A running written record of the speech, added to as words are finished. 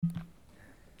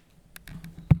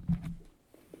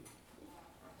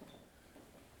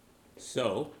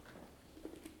So,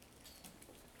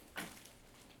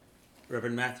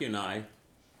 Reverend Matthew and I,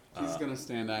 He's going to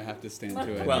stand, I have to stand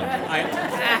to it. well,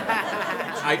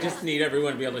 I just need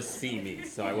everyone to be able to see me,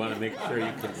 so I want to make sure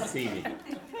you can see me.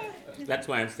 That's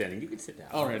why I'm standing. You can sit down.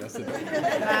 All right, I'll sit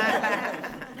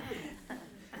down.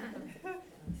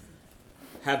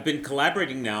 Have been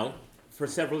collaborating now for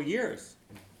several years.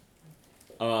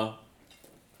 We're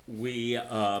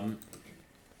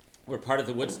part of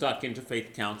the Woodstock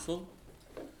Interfaith Council,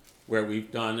 where we've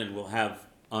done and will have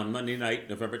on Monday night,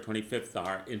 November 25th,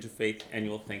 our Interfaith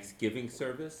Annual Thanksgiving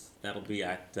service. That'll be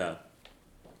at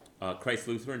Christ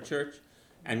Lutheran Church.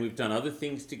 And we've done other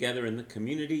things together in the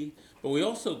community. But we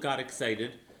also got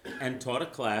excited and taught a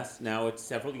class, now it's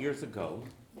several years ago,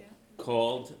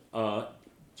 called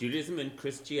Judaism and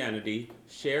Christianity,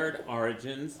 Shared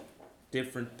Origins,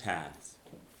 Different Paths.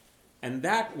 And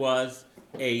that was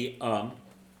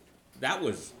that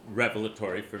was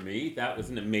revelatory for me. That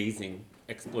was an amazing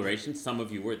exploration. Some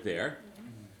of you were there.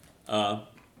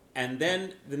 And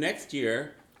then the next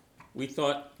year, we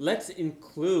thought, let's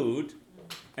include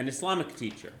an Islamic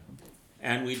teacher.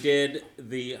 And we did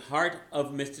the Heart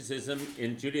of Mysticism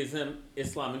in Judaism,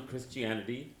 Islam, and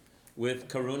Christianity with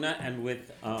Karuna and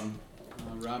with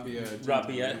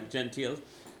Rabia Gentile.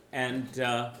 And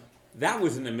that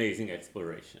was an amazing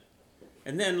exploration.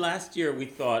 And then last year we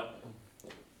thought,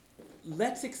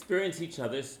 let's experience each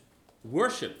other's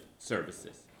worship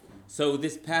services. So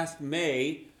this past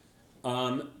May,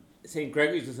 St.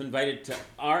 Gregory's was invited to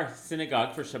our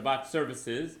synagogue for Shabbat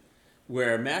services,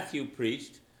 where Matthew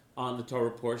preached on the Torah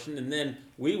portion, and then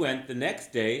we went the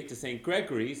next day to St.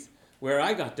 Gregory's, where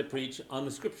I got to preach on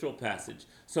the scriptural passage.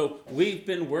 So we've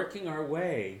been working our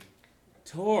way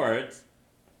towards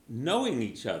knowing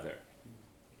each other.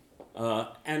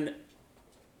 And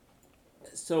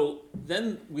so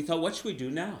then we thought, what should we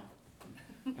do now?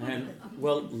 And,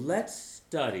 well, let's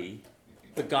study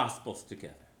the Gospels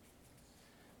together.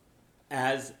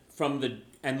 And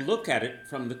look at it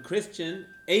from the Christian,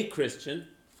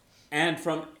 and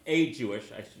from a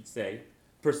Jewish, I should say,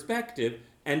 perspective,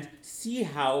 and see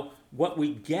what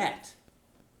we get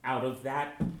out of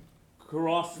that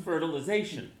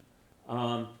cross-fertilization.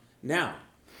 Now,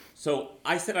 so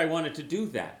I said I wanted to do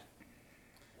that.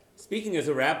 Speaking as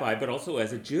a rabbi, but also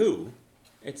as a Jew,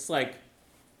 it's like,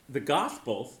 the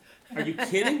Gospels? Are you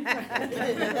kidding?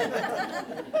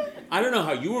 I don't know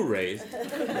how you were raised.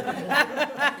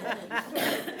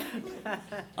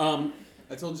 I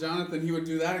told Jonathan he would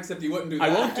do that, except he wouldn't do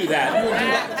that. I won't do that.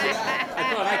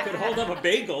 I thought I could hold up a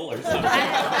bagel or something.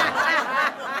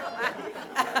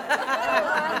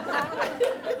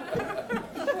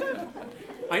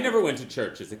 I never went to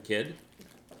church as a kid.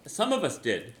 Some of us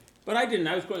did, but I didn't.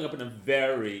 I was growing up in a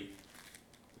very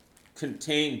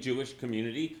contained Jewish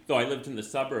community, though I lived in the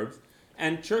suburbs,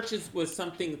 and churches was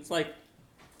something that's like,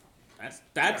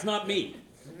 that's not me.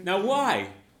 Now why?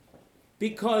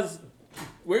 Because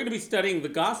we're going to be studying the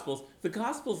Gospels. The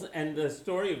Gospels and the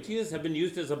story of Jesus have been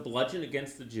used as a bludgeon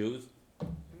against the Jews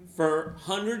for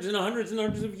hundreds and hundreds and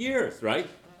hundreds of years, right?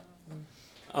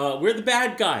 We're the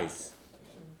bad guys.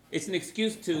 It's an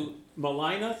excuse to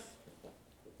malign us,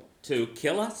 to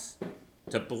kill us,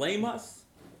 to blame us,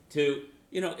 to,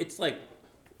 it's like,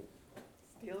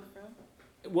 steal from?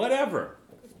 Whatever,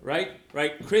 right?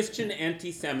 Christian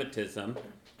anti-Semitism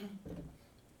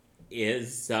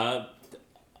is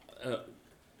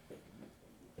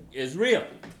real.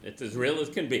 It's as real as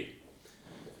can be.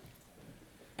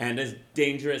 And as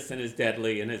dangerous and as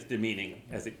deadly and as demeaning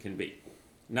as it can be.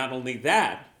 Not only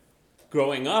that,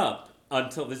 growing up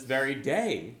until this very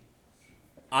day,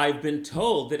 I've been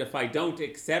told that if I don't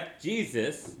accept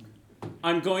Jesus,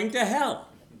 I'm going to hell.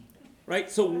 Right?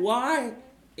 So why,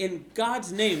 in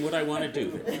God's name, would I want to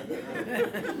do this?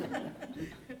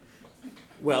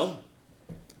 Well,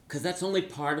 because that's only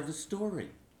part of the story.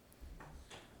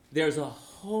 There's a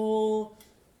whole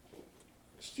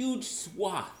huge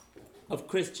swath of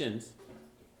Christians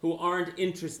who aren't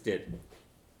interested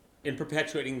in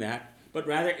perpetuating that, but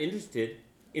rather interested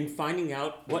in finding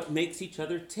out what makes each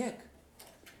other tick.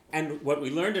 And what we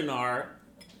learned in our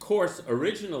course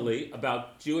originally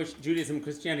about Judaism and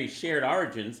Christianity shared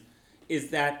origins is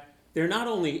that they're not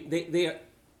only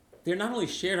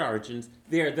shared origins,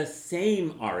 they're the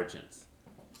same origins.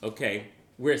 Okay?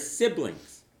 We're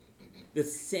siblings. The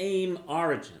same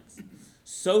origins.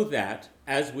 So that,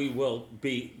 as we will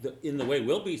be, in the way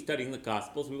we'll be studying the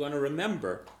Gospels, we want to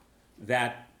remember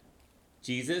that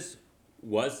Jesus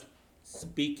was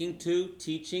speaking to,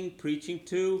 teaching, preaching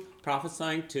to,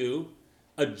 prophesying to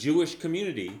a Jewish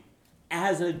community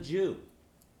as a Jew.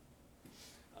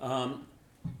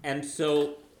 And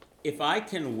so if I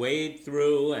can wade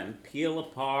through and peel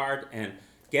apart and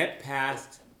get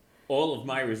past all of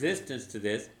my resistance to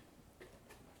this,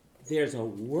 there's a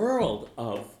world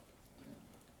of,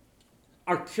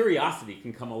 our curiosity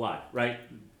can come alive, right?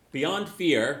 Beyond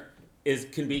fear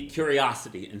can be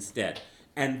curiosity instead.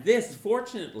 And this,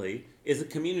 fortunately, is a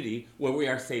community where we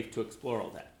are safe to explore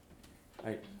all that,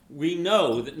 right? We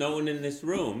know that no one in this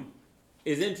room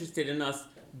is interested in us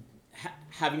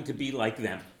having to be like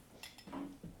them,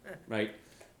 right?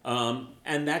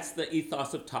 And that's the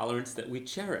ethos of tolerance that we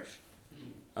cherish.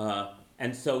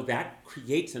 And so that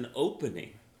creates an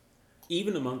opening,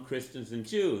 even among Christians and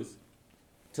Jews,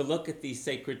 to look at these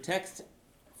sacred texts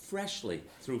freshly,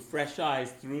 through fresh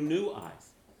eyes, through new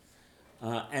eyes.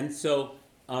 And so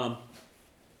I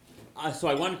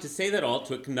wanted to say that all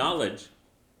to acknowledge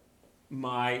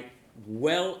my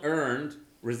well-earned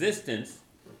resistance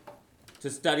to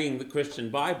studying the Christian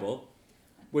Bible,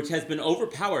 which has been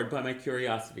overpowered by my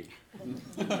curiosity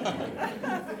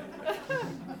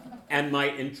and my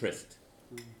interest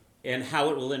in how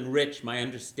it will enrich my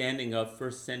understanding of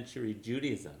first century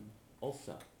Judaism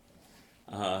also.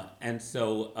 And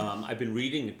so I've been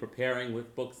reading and preparing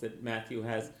with books that Matthew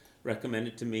has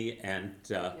recommended to me, and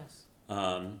so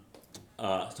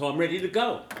I'm ready to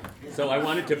go. So I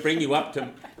wanted to bring you up to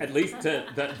at least to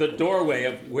the doorway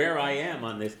of where I am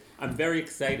on this. I'm very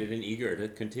excited and eager to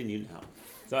continue now.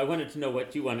 So I wanted to know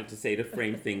what you wanted to say to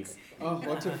frame things. Oh,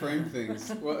 what to frame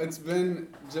things? Well, it's been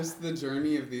just the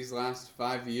journey of these last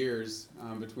 5 years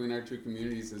between our two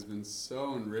communities has been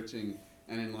so enriching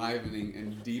and enlivening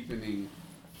and deepening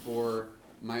for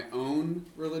my own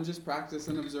religious practice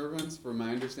and observance, for my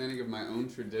understanding of my own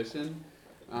tradition.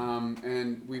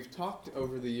 And we've talked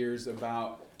over the years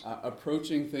about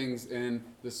approaching things in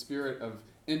the spirit of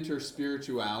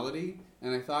interspirituality,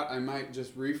 and I thought I might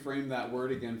just reframe that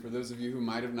word again for those of you who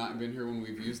might have not been here when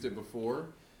we've used it before.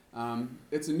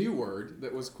 It's a new word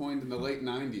that was coined in the late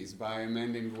 90s by a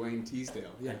man named Wayne Teasdale.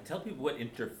 Yeah, tell people what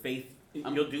interfaith,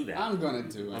 you'll do that. I'm going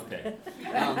to do it. Okay.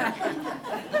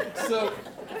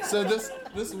 So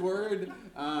this word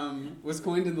was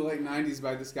coined in the late 90s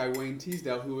by this guy Wayne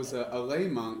Teasdale, who was a lay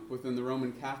monk within the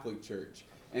Roman Catholic Church.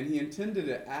 And he intended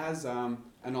it as an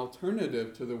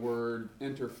alternative to the word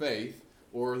interfaith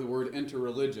or the word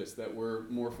interreligious that we're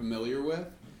more familiar with.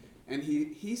 And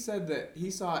he said that he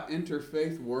saw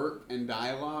interfaith work and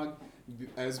dialogue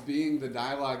as being the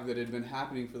dialogue that had been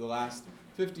happening for the last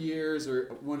 50 years or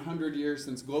 100 years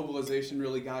since globalization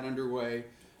really got underway,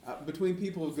 between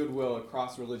people of goodwill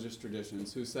across religious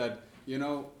traditions who said, you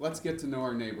know, let's get to know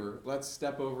our neighbor, let's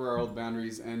step over our old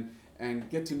boundaries and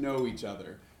get to know each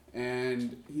other.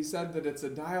 And he said that it's a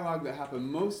dialogue that happened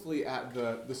mostly at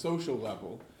the social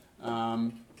level,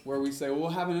 where we say, well, we'll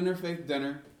have an interfaith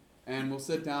dinner, and we'll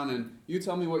sit down and you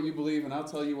tell me what you believe and I'll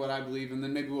tell you what I believe, and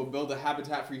then maybe we'll build a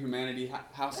Habitat for Humanity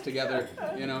house together,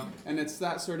 you know, and it's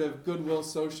that sort of goodwill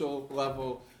social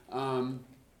level.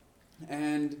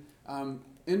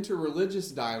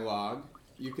 Interreligious dialogue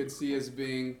you could see as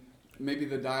being maybe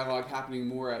the dialogue happening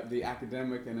more at the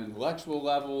academic and intellectual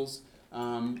levels,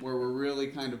 where we're really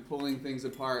kind of pulling things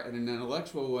apart in an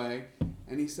intellectual way.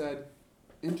 And he said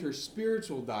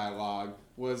interspiritual dialogue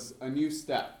was a new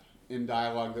step in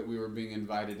dialogue that we were being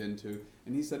invited into.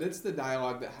 And he said it's the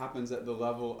dialogue that happens at the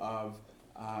level of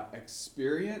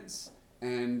experience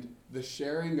and the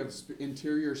sharing of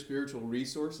interior spiritual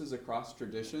resources across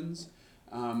traditions,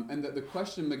 and that the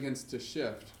question begins to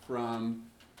shift from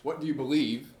what do you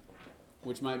believe,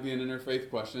 which might be an interfaith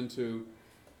question, to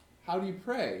how do you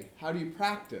pray? How do you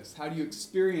practice? How do you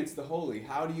experience the holy?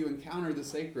 How do you encounter the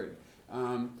sacred?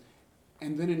 And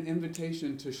then an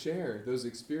invitation to share those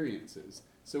experiences.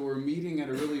 So we're meeting at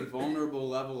a really vulnerable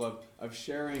level of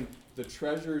sharing the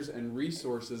treasures and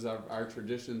resources of our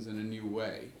traditions in a new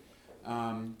way.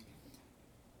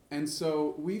 And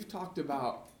so we've talked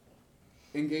about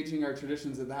engaging our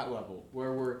traditions at that level,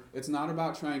 where it's not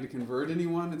about trying to convert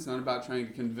anyone, it's not about trying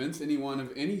to convince anyone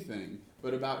of anything,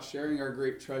 but about sharing our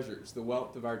great treasures, the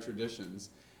wealth of our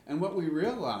traditions. And what we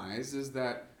realize is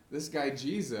that this guy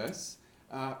Jesus,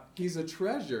 he's a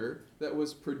treasure that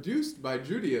was produced by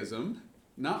Judaism,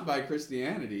 not by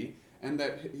Christianity, and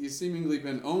that he's seemingly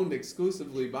been owned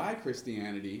exclusively by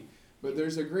Christianity. But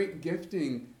there's a great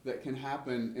gifting that can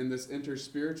happen in this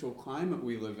interspiritual climate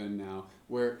we live in now,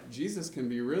 where Jesus can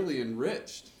be really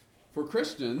enriched for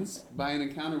Christians by an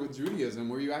encounter with Judaism,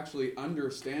 where you actually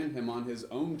understand him on his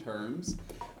own terms,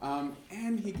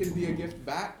 and he can be a gift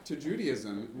back to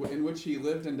Judaism, in which he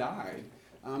lived and died,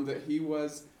 that he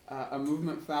was a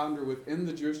movement founder within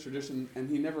the Jewish tradition, and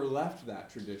he never left that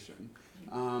tradition.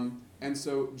 And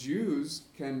so Jews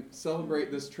can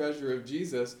celebrate this treasure of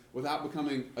Jesus without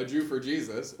becoming a Jew for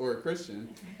Jesus or a Christian,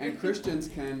 and Christians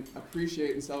can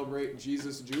appreciate and celebrate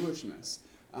Jesus' Jewishness.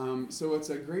 So it's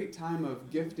a great time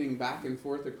of gifting back and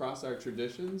forth across our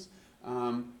traditions,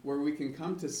 where we can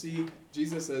come to see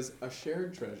Jesus as a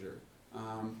shared treasure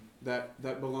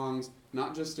that belongs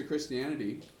not just to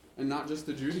Christianity and not just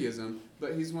to Judaism,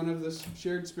 but he's one of the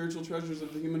shared spiritual treasures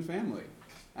of the human family.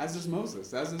 As is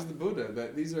Moses, as is the Buddha,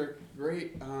 that these are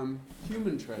great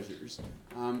human treasures.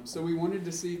 So we wanted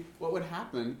to see what would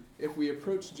happen if we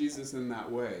approached Jesus in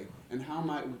that way, and how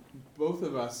might both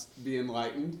of us be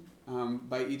enlightened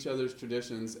by each other's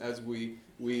traditions as we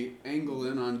angle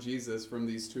in on Jesus from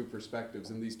these two perspectives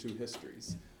and these two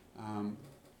histories.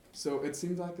 So it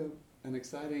seemed like an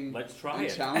exciting Let's try and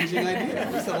it. challenging idea.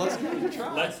 We said, let's give it a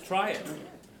try. Let's try it.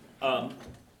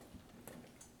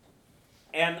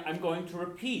 And I'm going to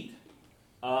repeat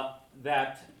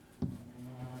that.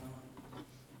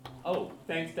 Oh,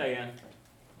 thanks, Diane.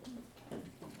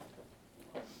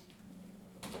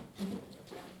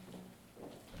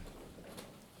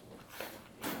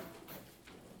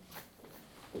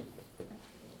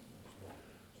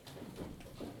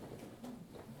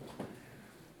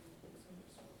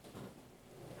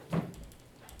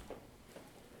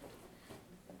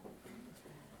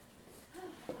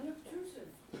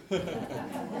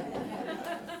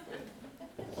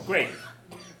 Great.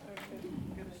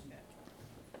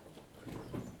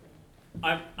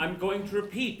 I'm going to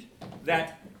repeat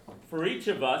that for each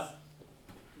of us,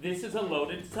 this is a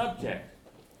loaded subject.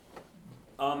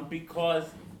 Because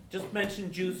just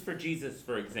mention Jews for Jesus,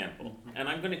 for example, and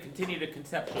I'm going to continue to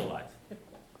contextualize.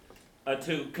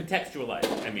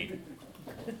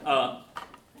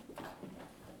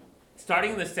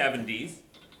 Starting in the 70s,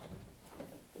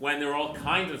 when there were all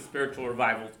kinds of spiritual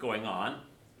revivals going on,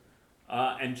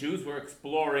 and Jews were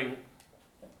exploring,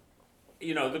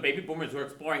 the baby boomers were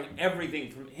exploring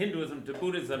everything from Hinduism to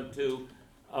Buddhism to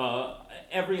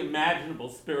every imaginable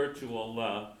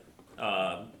spiritual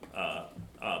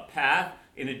path,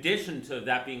 in addition to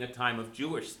that being a time of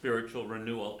Jewish spiritual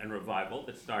renewal and revival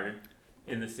that started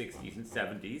in the 60s and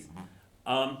 70s.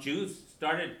 Jews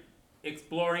started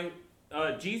exploring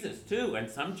Jesus too, and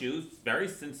some Jews very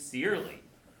sincerely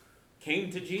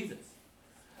came to Jesus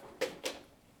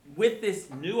with this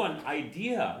new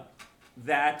idea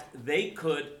that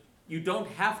you don't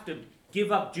have to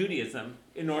give up Judaism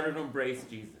in order to embrace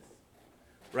Jesus,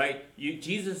 right?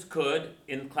 Jesus could,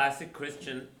 in classic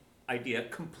Christian idea,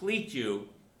 complete you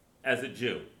as a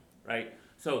Jew, right?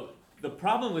 So the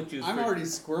problem with Jews... I'm already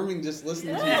squirming just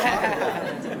listening to you talk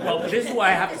about it. Well, this is why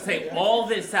I have to say all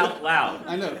this out loud.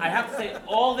 I know. I have to say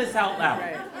all this out loud.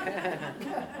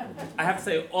 I have to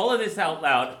say all of this out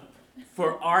loud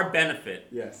for our benefit.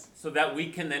 Yes. So that we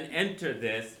can then enter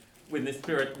this with the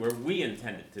spirit where we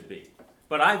intend it to be.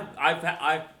 But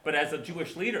but as a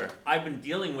Jewish leader, I've been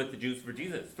dealing with the Jews for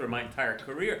Jesus for my entire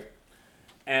career.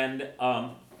 And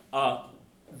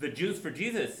the Jews for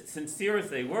Jesus, sincere as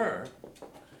they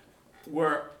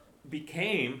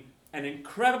became an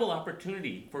incredible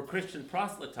opportunity for Christian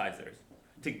proselytizers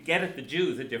to get at the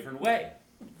Jews a different way.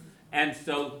 And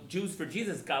so Jews for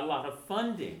Jesus got a lot of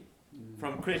funding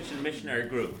from Christian missionary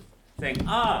groups, saying,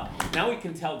 now we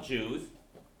can tell Jews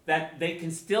that they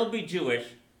can still be Jewish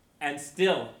and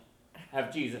still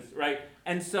have Jesus, right?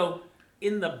 And so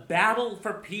in the battle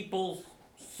for people's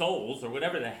souls, or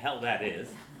whatever the hell that is,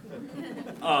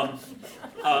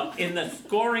 in the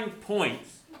scoring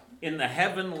points, in the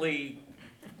heavenly,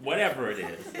 whatever it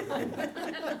is,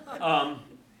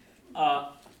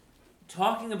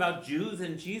 talking about Jews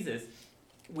and Jesus,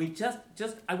 we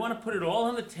I want to put it all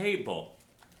on the table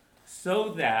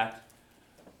so that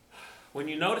when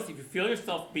you notice, if you feel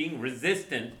yourself being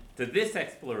resistant to this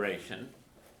exploration,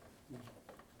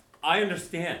 I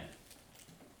understand,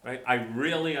 right? I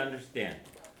really understand.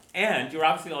 And you're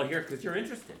obviously all here because you're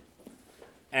interested.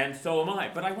 And so am I.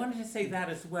 But I wanted to say that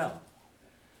as well.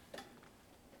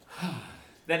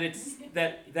 That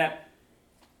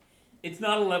it's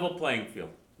not a level playing field.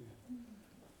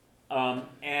 But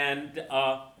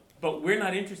we're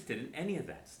not interested in any of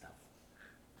that stuff.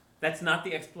 That's not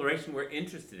the exploration we're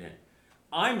interested in.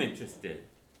 I'm interested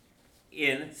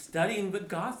in studying the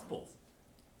Gospels.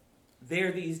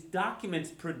 They're these documents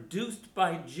produced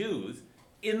by Jews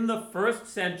in the first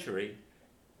century,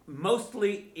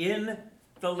 mostly in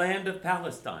the land of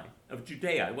Palestine, of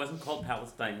Judea. It wasn't called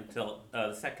Palestine until the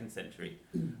 2nd century.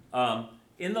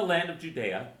 In the land of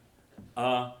Judea,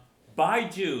 by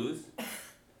Jews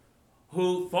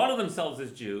who thought of themselves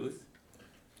as Jews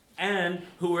and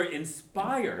who were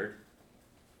inspired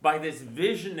by this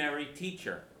visionary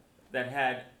teacher that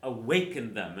had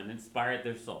awakened them and inspired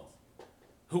their souls,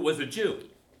 who was a Jew.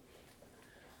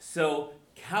 So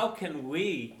how can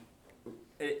we,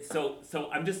 so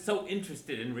I'm just so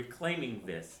interested in reclaiming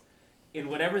this in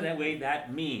whatever that way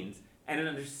that means, and in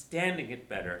understanding it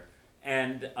better,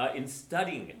 and in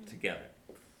studying it together.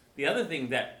 The other thing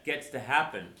that gets to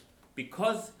happen,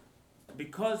 because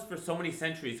for so many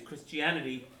centuries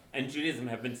Christianity and Judaism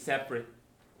have been separate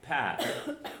paths,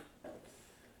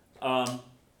 a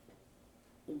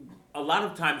lot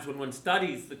of times when one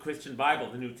studies the Christian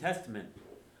Bible, the New Testament,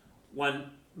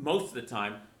 most of the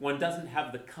time, one doesn't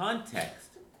have the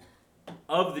context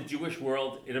of the Jewish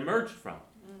world it emerged from.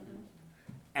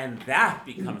 And that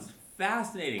becomes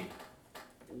fascinating.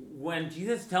 When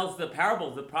Jesus tells the parable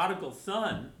of the prodigal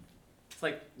son, it's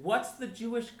like, what's the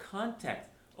Jewish context?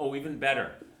 Oh, even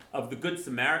better, of the Good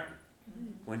Samaritan.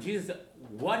 When Jesus said,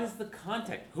 what is the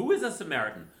context? Who is a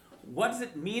Samaritan? What does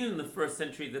it mean in the first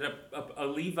century that a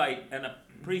Levite and a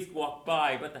priest walk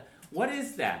by? What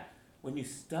is that? When you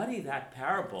study that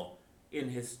parable in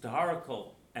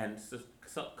historical and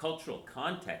cultural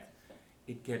context,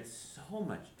 it gets so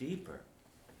much deeper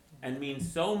and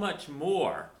means so much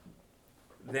more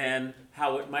than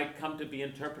how it might come to be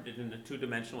interpreted in a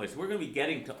two-dimensional way. So we're going to be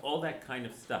getting to all that kind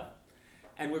of stuff.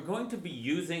 And we're going to be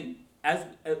using, as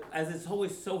is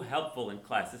always so helpful in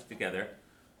classes together,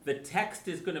 the text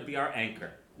is going to be our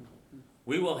anchor.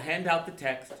 We will hand out the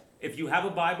text. If you have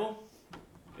a Bible,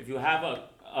 if you have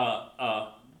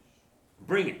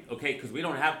bring it, okay? Because we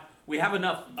have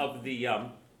enough of the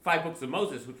 5 books of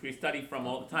Moses, which we study from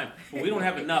all the time, but we don't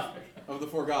have enough Of the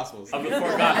 4 Gospels. of the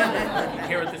 4 Gospels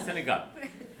here at the synagogue.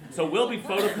 So we'll be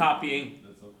photocopying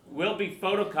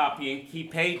key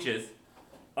pages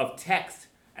of text,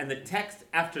 and the text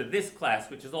after this class,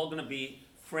 which is all going to be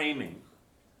framing.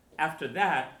 After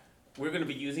that, we're going to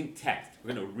be using text.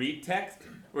 We're going to read text,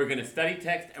 we're going to study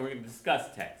text, and we're going to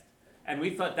discuss text. And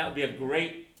we thought that would be a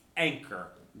great anchor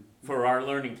for our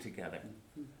learning together.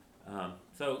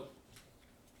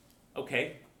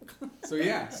 Okay. So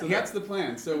that's the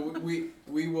plan. So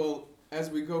we will, as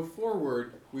we go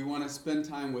forward, we want to spend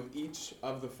time with each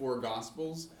of the 4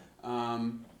 Gospels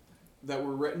that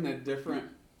were written at different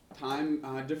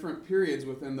different periods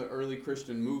within the early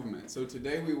Christian movement. So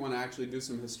today we want to actually do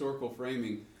some historical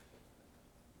framing.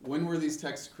 When were these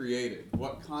texts created?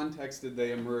 What context did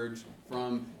they emerge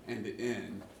from and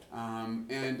in?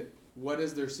 And what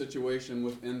is their situation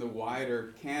within the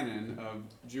wider canon of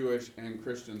Jewish and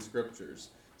Christian scriptures?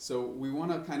 So we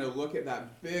want to kind of look at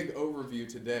that big overview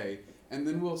today, and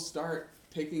then we'll start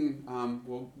taking,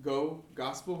 we'll go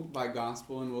gospel by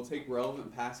gospel, and we'll take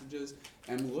relevant passages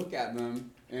and look at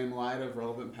them in light of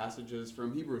relevant passages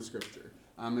from Hebrew scripture,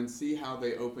 and see how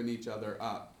they open each other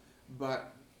up.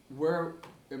 But where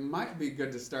it might be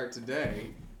good to start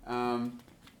today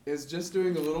is just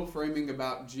doing a little framing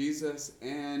about Jesus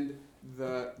and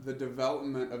the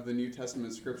development of the New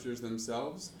Testament scriptures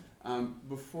themselves.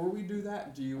 Before we do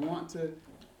that, do you want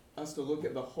us to look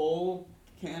at the whole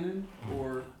canon,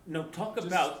 or no? Talk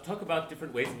about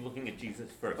different ways of looking at Jesus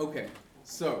first. Okay,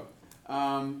 so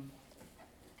an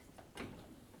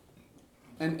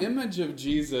image of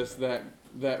Jesus that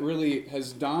really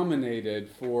has dominated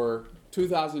for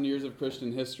 2,000 years of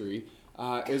Christian history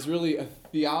is really a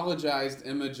theologized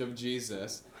image of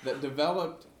Jesus that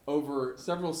developed over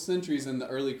several centuries in the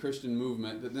early Christian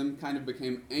movement, that then kind of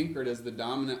became anchored as the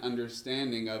dominant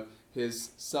understanding of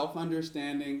his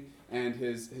self-understanding and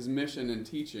his mission and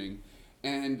teaching.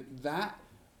 And that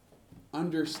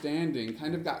understanding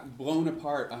kind of got blown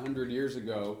apart 100 years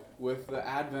ago with the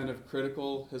advent of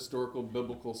critical historical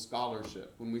biblical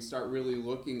scholarship, when we start really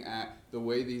looking at the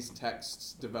way these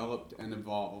texts developed and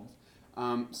evolved.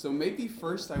 So maybe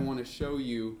first I want to show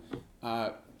you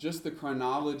just the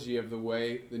chronology of the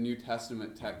way the New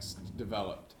Testament text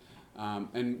developed.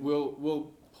 And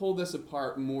we'll pull this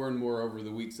apart more and more over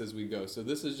the weeks as we go. So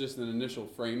this is just an initial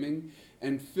framing.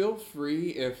 And feel free,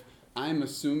 if I'm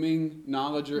assuming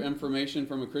knowledge or information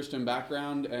from a Christian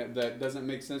background that doesn't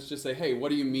make sense, just say, hey, what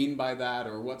do you mean by that?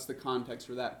 Or what's the context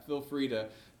for that? Feel free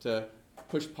to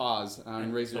push pause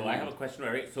and raise your hand. So I have a question,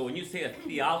 right? So when you say a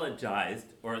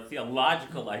theologized or a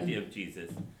theological idea of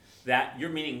Jesus, that you're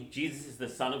meaning Jesus is the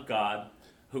Son of God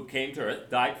who came to earth,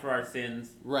 died for our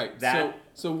sins. Right.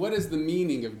 So what is the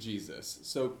meaning of Jesus?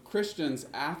 So Christians,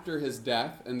 after his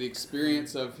death and the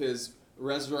experience of his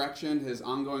resurrection, his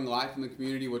ongoing life in the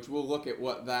community, which we'll look at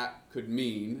what that could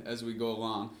mean as we go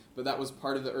along, but that was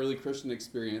part of the early Christian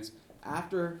experience.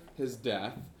 After his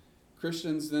death,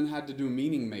 Christians then had to do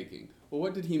meaning making. Well,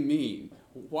 what did he mean?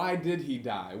 Why did he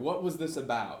die? What was this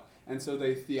about? And so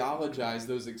they theologized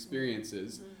those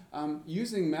experiences.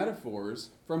 using metaphors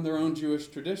from their own Jewish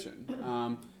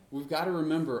tradition. We've got to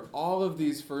remember all of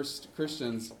these first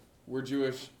Christians were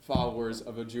Jewish followers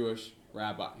of a Jewish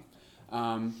rabbi.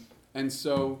 And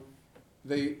so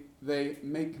they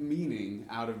make meaning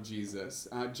out of Jesus.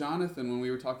 Jonathan, when we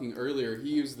were talking earlier, he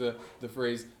used the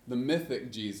phrase, the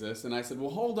mythic Jesus, and I said,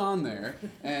 well, hold on there.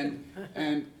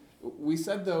 And we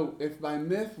said, though, if by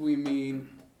myth we mean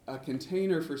a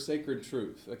container for sacred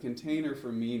truth, a container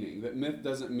for meaning, that myth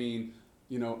doesn't mean,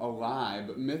 a lie,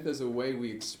 but myth is a way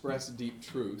we express deep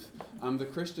truth. The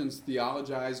Christians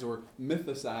theologized or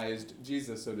mythicized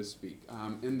Jesus, so to speak,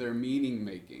 in their meaning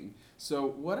making. So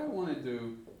what I want to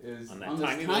do is, on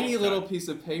this tiny little piece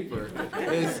of paper,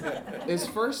 is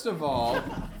first of all,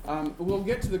 we'll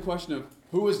get to the question of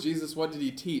who was Jesus, what did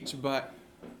he teach, but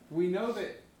we know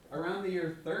that around the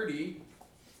year 30,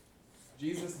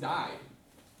 Jesus died.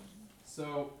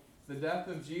 So the death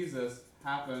of Jesus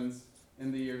happens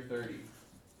in the year 30.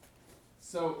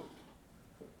 So,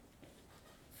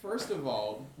 first of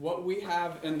all, what we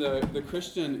have in the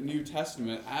Christian New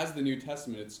Testament, as the New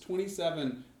Testament, it's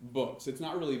 27 books. It's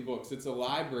not really books. It's a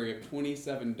library of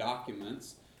 27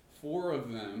 documents. 4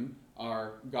 of them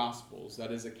are Gospels,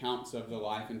 that is, accounts of the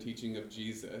life and teaching of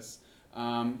Jesus.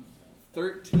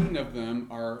 13 of them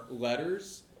are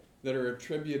letters that are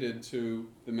attributed to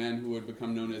the man who would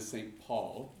become known as St.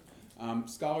 Paul.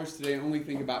 Scholars today only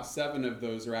think about 7 of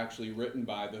those are actually written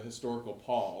by the historical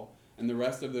Paul, and the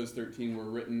rest of those 13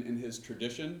 were written in his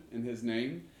tradition, in his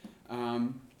name.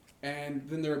 And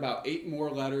then there are about 8 more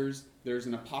letters. There's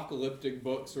an apocalyptic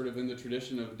book sort of in the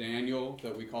tradition of Daniel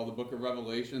that we call the Book of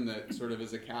Revelation that sort of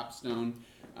is a capstone.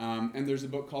 And there's a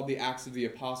book called the Acts of the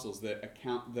Apostles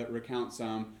that recounts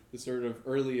the sort of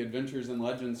early adventures and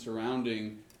legends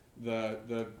surrounding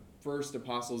the first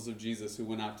apostles of Jesus who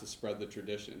went out to spread the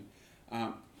tradition.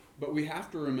 But we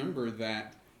have to remember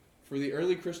that for the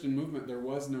early Christian movement, there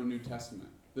was no New Testament.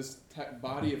 This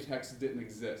body of text didn't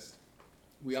exist.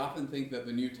 We often think that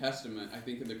the New Testament, I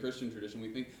think in the Christian tradition, we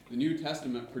think the New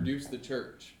Testament produced the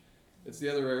church. It's the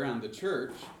other way around. The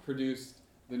church produced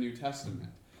the New Testament.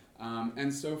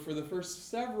 And so for the first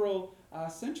several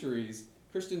centuries,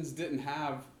 Christians didn't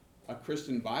have a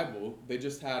Christian Bible. They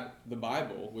just had the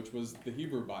Bible, which was the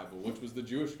Hebrew Bible, which was the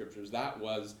Jewish scriptures. That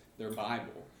was their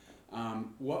Bible.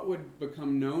 What would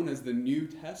become known as the New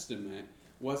Testament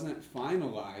wasn't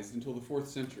finalized until the 4th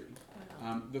century.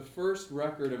 The first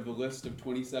record of the list of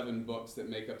 27 books that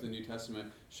make up the New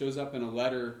Testament shows up in a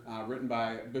letter written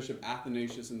by Bishop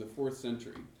Athanasius in the 4th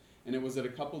century. And it was at a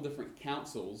couple different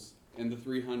councils in the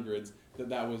 300s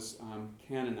that was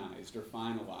canonized or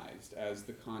finalized as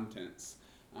the contents.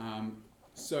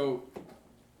 So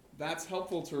that's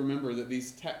helpful to remember that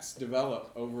these texts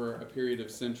develop over a period of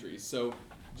centuries. So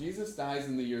Jesus dies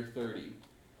in the year 30.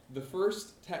 The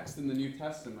first texts in the New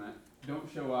Testament don't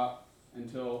show up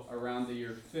until around the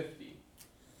year 50.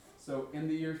 So in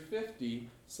the year 50,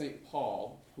 St.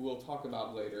 Paul, who we'll talk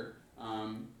about later,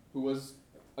 who was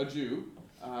a Jew,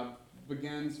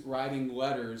 begins writing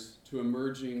letters to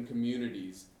emerging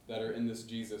communities that are in this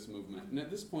Jesus movement. And at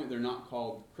this point, they're not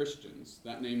called Christians.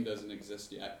 That name doesn't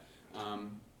exist yet.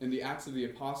 In the Acts of the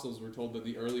Apostles, we're told that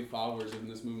the early followers in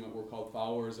this movement were called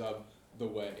followers of the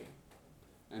Way.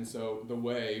 And so the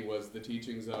Way was the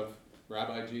teachings of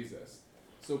Rabbi Jesus.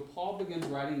 So Paul begins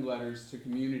writing letters to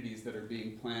communities that are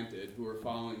being planted who are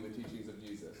following the teachings of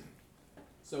Jesus.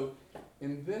 So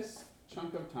in this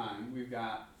chunk of time, we've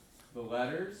got the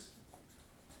letters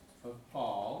of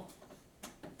Paul,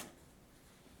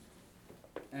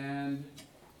 and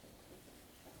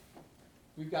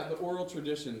we've got the oral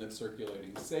tradition that's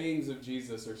circulating. Sayings of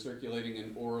Jesus are circulating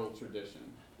in oral tradition.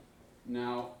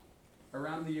 Now,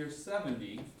 around the year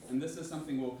 70, and this is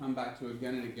something we'll come back to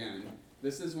again and again,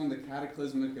 this is when the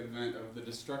cataclysmic event of the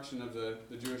destruction of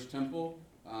the Jewish temple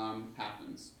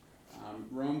happens.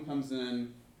 Rome comes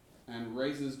in and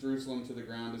razes Jerusalem to the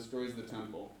ground, destroys the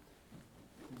temple.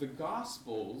 The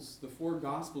Gospels, the 4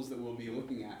 Gospels that we'll be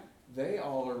looking at, they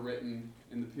all are written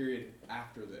in the period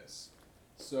after this.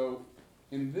 So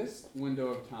in this window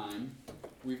of time,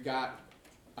 we've got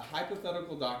a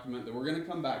hypothetical document that we're going to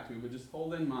come back to, but just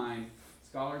hold in mind,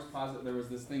 scholars posit there was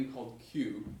this thing called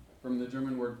Q, from the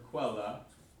German word Quelle,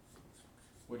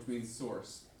 which means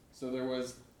source. So there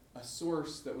was a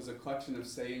source that was a collection of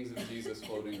sayings of Jesus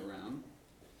floating around.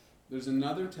 There's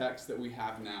another text that we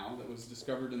have now that was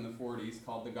discovered in the 40s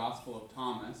called the Gospel of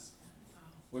Thomas,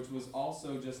 which was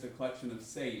also just a collection of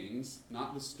sayings,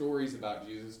 not the stories about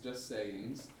Jesus, just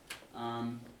sayings.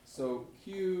 So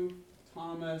Q,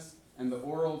 Thomas, and the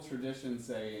oral tradition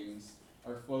sayings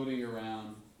are floating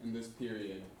around in this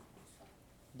period.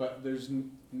 But there's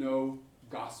no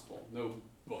gospel, no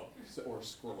book or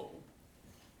scroll.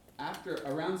 After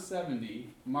around 70,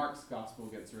 Mark's gospel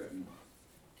gets written.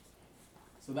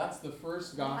 So that's the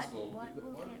first gospel.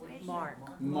 Mark.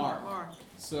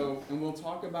 So, and we'll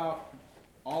talk about,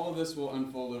 all of this will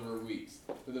unfold over weeks.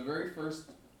 But the very first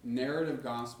narrative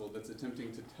gospel that's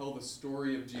attempting to tell the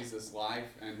story of Jesus'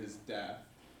 life and his death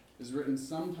is written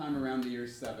sometime around the year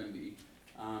 70.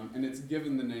 And it's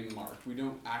given the name Mark. We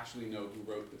don't actually know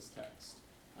who wrote this text.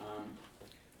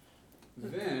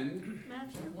 Then,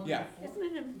 Matthew, yeah, isn't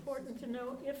it important to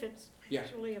know, if it's Yeah.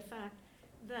 actually a fact,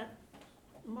 that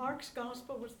Mark's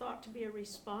gospel was thought to be a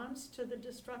response to the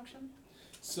destruction?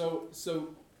 so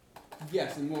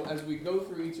yes, and as we go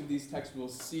through each of these texts, we'll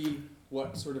see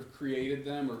what sort of created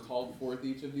them or called forth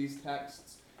each of these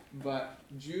texts. But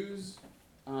Jews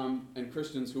and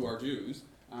Christians who are Jews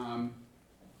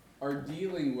are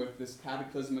dealing with this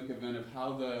cataclysmic event of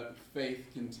how the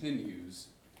faith continues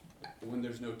when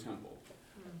there's no temple.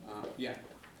 Yeah.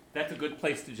 That's a good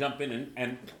place to jump in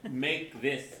and make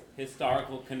this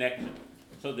historical connection.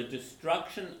 So the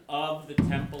destruction of the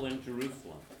temple in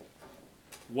Jerusalem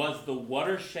was the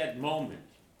watershed moment,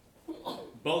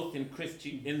 both in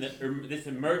this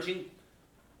emerging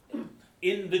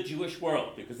in the Jewish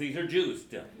world, because these are Jews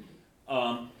still,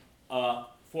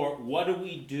 for what do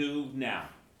we do now?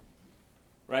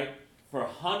 Right? For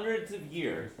hundreds of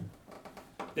years,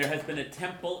 there has been a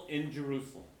temple in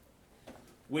Jerusalem,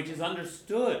 which is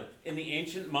understood in the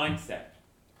ancient mindset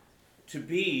to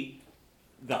be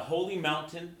the holy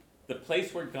mountain, the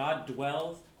place where God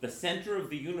dwells, the center of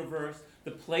the universe,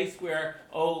 the place where,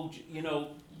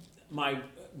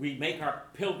 we make our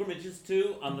pilgrimages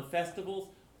to on the festivals,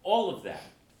 all of that.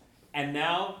 And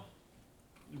now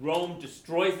Rome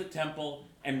destroys the temple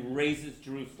and razes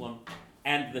Jerusalem,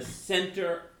 and the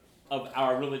center of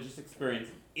our religious experience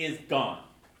is gone.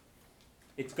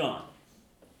 It's gone.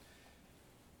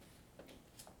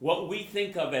 What we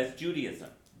think of as Judaism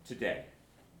today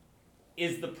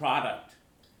is the product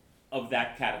of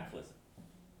that cataclysm.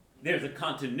 There's a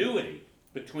continuity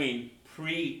between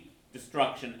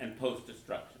pre-destruction and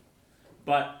post-destruction.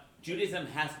 But Judaism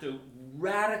has to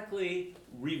radically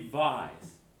revise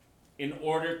in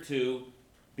order to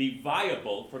be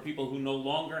viable for people who no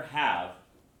longer have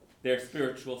their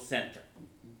spiritual center.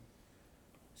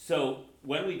 So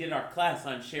when we did our class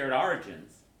on shared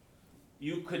origins,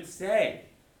 you could say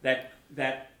that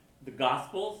the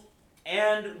Gospels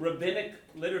and rabbinic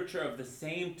literature of the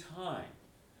same time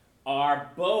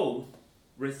are both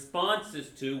responses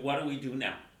to what do we do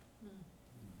now.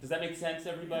 Does that make sense,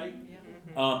 everybody?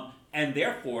 Yeah. And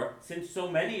therefore, since so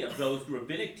many of those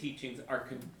rabbinic teachings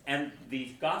and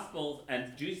these Gospels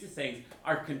and Jesus' sayings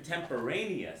are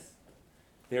contemporaneous,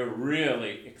 they're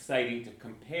really exciting to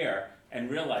compare and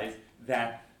realize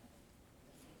that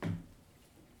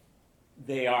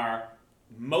they are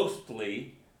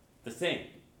mostly the same,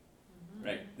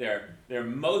 right? They're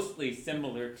mostly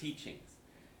similar teachings.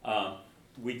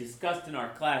 We discussed in our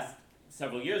class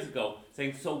several years ago,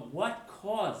 saying, so what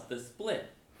caused the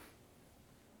split?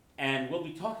 And we'll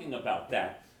be talking about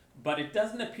that, but it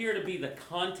doesn't appear to be the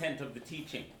content of the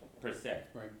teaching, per se.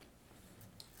 Right.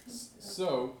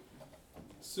 So,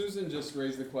 Susan just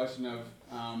raised the question of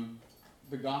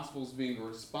the Gospels being a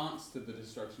response to the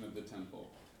destruction of the temple.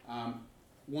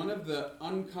 One of the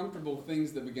uncomfortable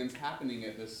things that begins happening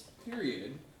at this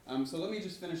period, so let me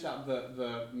just finish out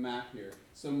the map here.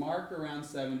 So Mark around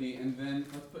 70, and then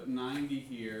let's put 90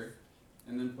 here,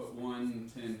 and then put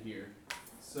 110 here.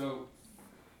 So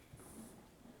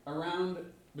around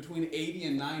between 80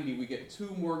 and 90, we get two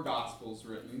more Gospels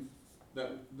written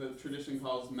that the tradition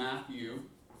calls Matthew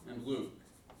and Luke.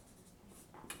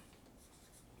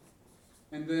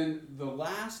 And then the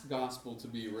last Gospel to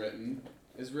be written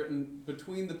is written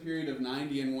between the period of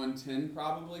 90 and 110,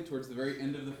 probably, towards the very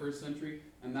end of the first century,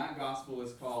 and that Gospel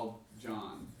is called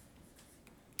John.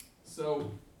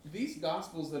 So these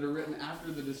Gospels that are written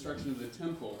after the destruction of the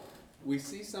temple, we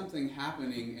see something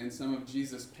happening in some of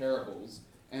Jesus' parables,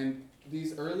 and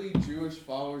these early Jewish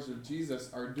followers of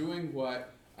Jesus are doing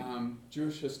what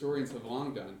Jewish historians have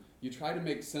long done. You try to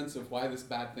make sense of why this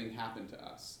bad thing happened to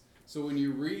us. So when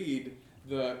you read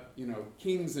the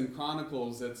Kings and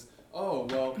Chronicles, it's, oh,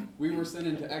 well, we were sent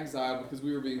into exile because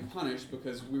we were being punished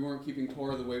because we weren't keeping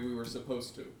Torah the way we were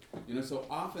supposed to. So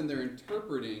often they're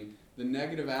interpreting the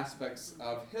negative aspects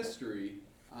of history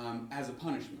as a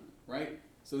punishment, right?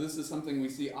 So this is something we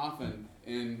see often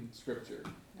in Scripture.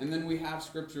 And then we have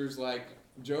scriptures like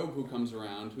Job who comes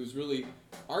around, who's really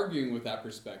arguing with that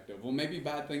perspective. Well, maybe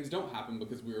bad things don't happen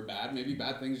because we were bad. Maybe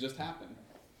bad things just happen.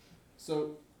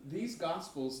 So these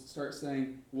Gospels start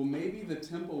saying, well, maybe the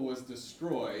temple was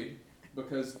destroyed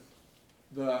because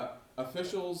the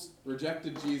officials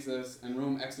rejected Jesus and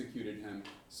Rome executed him.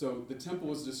 So the temple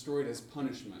was destroyed as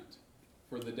punishment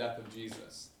for the death of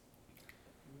Jesus.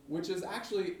 Which is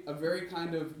actually a very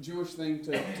kind of Jewish thing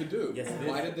to do. Yes, it is.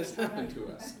 Why did this happen to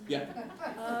us? Yeah.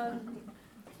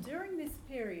 During this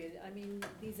period, I mean,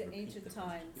 these are ancient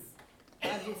times,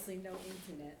 obviously no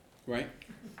internet. Right?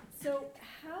 So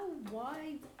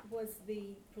why was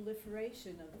the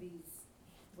proliferation of these,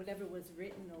 whatever was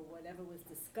written or whatever was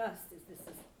discussed,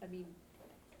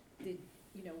 did,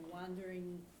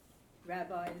 wandering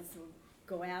rabbis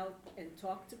go out and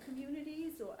talk to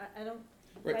communities, or I don't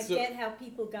Right, quite get how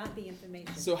people got the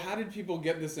information. So how did people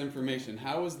get this information?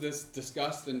 How was this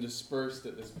discussed and dispersed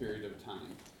at this period of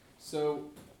time? So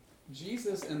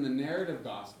Jesus in the narrative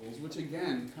Gospels, which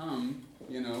again come,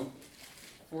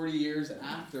 40 years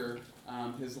after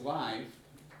his life,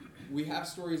 we have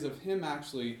stories of him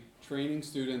actually training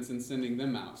students and sending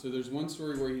them out. So there's one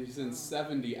story where he sends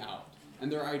 70 out, and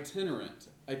they're itinerant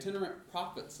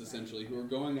prophets essentially, who are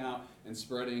going out and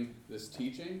spreading this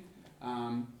teaching.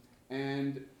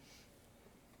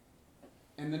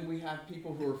 And then we have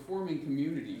people who are forming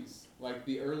communities, like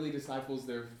the early disciples.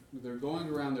 They're going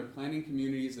around, they're planning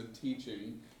communities of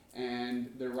teaching, and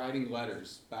they're writing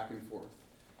letters back and forth.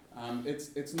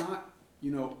 It's not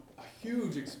a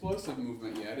huge explosive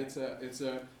movement yet. It's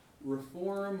a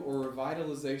reform or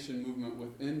revitalization movement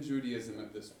within Judaism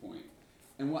at this point.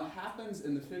 And what happens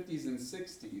in the 50s and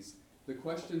 60s, the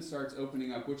question starts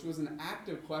opening up, which was an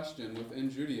active question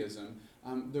within Judaism.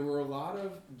 There were a lot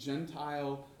of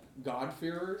Gentile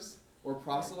God-fearers or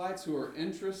proselytes who were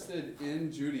interested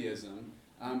in Judaism,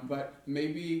 but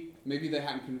maybe they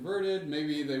hadn't converted,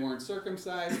 maybe they weren't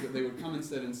circumcised, but they would come and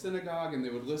sit in synagogue and they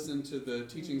would listen to the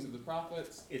teachings of the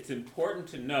prophets. It's important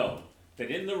to know that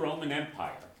in the Roman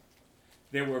Empire,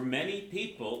 there were many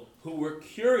people who were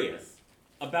curious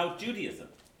about Judaism.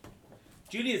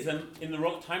 Judaism, in the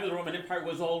time of the Roman Empire,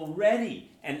 was already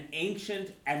an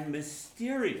ancient and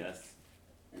mysterious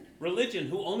religion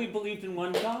who only believed in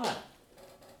one God.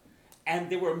 And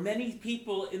there were many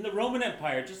people in the Roman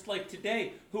Empire, just like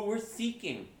today, who were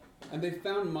seeking. And they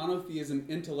found monotheism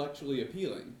intellectually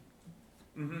appealing.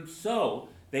 So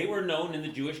they were known in the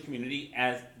Jewish community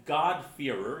as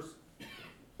God-fearers,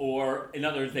 or in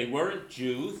other words, they weren't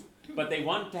Jews, but they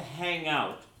wanted to hang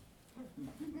out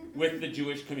with the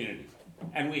Jewish community.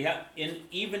 And we have,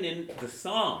 even in the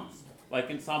Psalms, like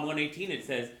in Psalm 118, it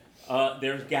says,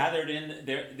 there's gathered in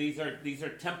there. These are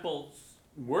temple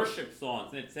worship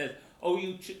songs, and it says, "Oh,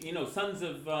 sons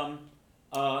of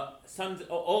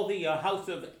all the house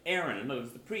of Aaron," in other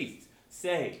words, the priests,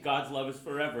 say, "God's love is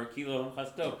forever." Kilo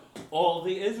chasto. All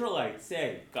the Israelites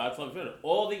say, "God's love is forever."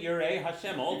 All the Yirei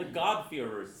Hashem, all the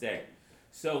God-fearers say.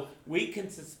 So we can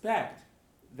suspect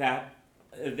that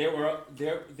there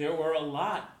were a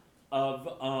lot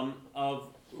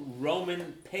of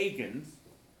Roman pagans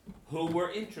who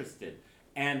were interested,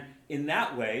 and in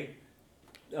that way,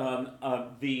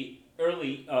 the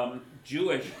early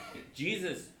Jewish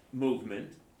Jesus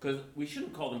movement, because we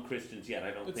shouldn't call them Christians yet,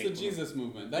 I don't think. It's the Jesus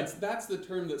movement. That's the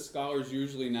term that scholars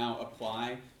usually now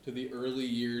apply to the early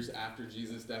years after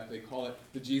Jesus' death. They call it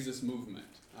the Jesus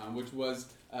movement, which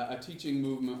was a teaching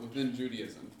movement within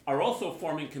Judaism. Are also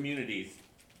forming communities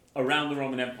around the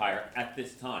Roman Empire at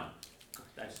this time.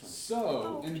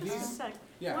 So, in Just a these... sec.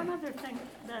 Yeah. One other thing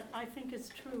that I think is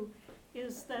true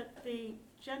is that the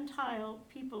Gentile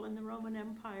people in the Roman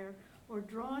Empire were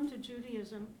drawn to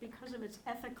Judaism because of its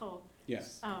ethical.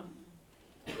 Yes.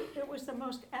 It was the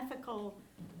most ethical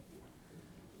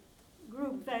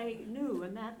group they knew,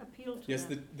 and that appealed to Yes,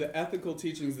 them. the ethical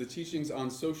teachings, the teachings on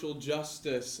social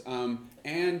justice, and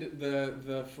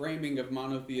the framing of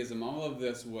monotheism, all of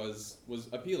this was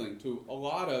appealing to a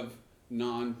lot of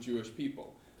non-Jewish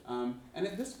people. And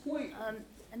at this point...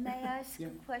 May I ask Yeah.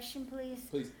 a question, please?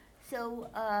 Please. So,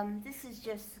 this is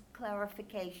just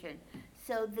clarification.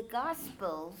 So the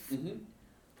Gospels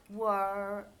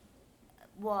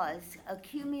was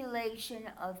accumulation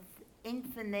of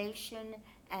information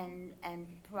and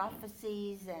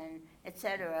prophecies and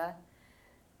etc.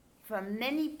 from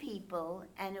many people,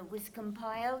 and it was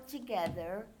compiled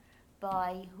together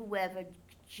by whoever,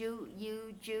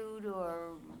 Jude,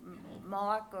 or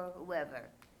Mark, or whoever.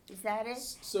 Is that it?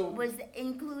 So, Was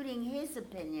including his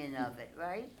opinion of it,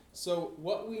 right? so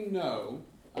what we know,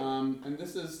 and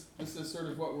this is sort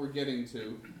of what we're getting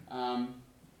to.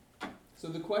 So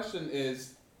the question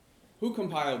is, who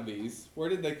compiled these? Where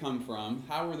did they come from?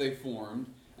 How were they formed?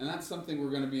 And that's something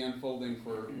we're going to be unfolding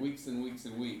for weeks and weeks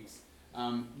and weeks.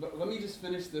 But let me just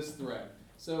finish this thread.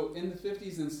 So in the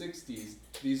 50s and 60s,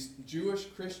 these Jewish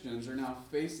Christians are now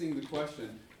facing the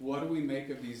question, what do we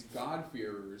make of these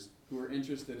God-fearers who are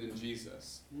interested in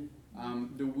Jesus?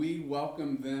 Do we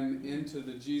welcome them into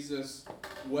the Jesus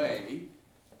way?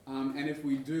 And if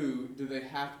we do they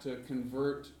have to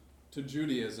convert to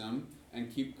Judaism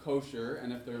and keep kosher,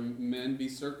 and if they're men, be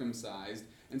circumcised?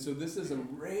 And so this is a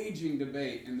raging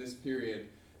debate in this period.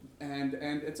 And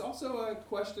it's also a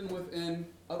question within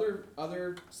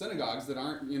other synagogues that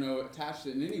aren't, attached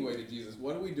in any way to Jesus.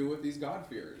 What do we do with these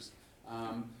God-fearers?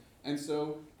 And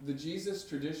so the Jesus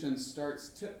tradition starts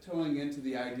tiptoeing into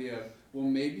the idea of, well,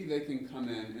 maybe they can come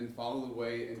in and follow the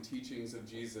way and teachings of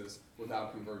Jesus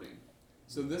without converting.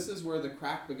 So this is where the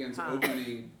crack begins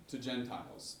opening to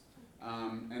Gentiles.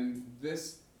 And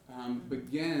this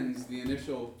begins the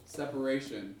initial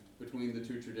separation between the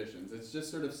two traditions. It's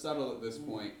just sort of subtle at this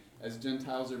point as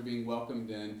Gentiles are being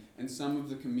welcomed in, and some of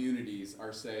the communities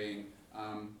are saying,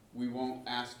 we won't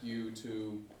ask you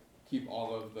to keep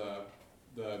all of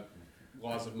the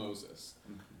laws of Moses.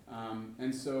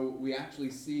 And so we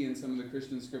actually see in some of the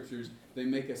Christian scriptures, they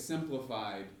make a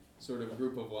simplified sort of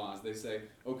group of laws. They say,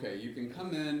 okay, you can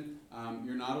come in,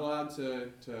 you're not allowed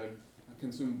to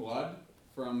consume blood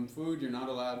from food, you're not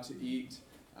allowed to eat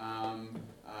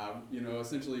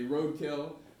essentially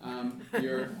roadkill.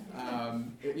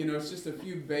 It's just a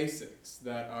few basics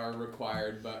that are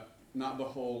required, but not the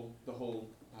whole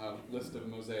list of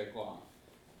Mosaic law.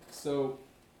 So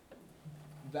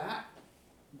that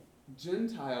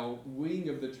Gentile wing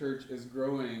of the church is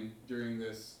growing during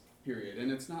this period,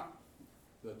 and it's not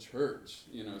the church,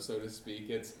 so to speak.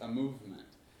 It's a movement.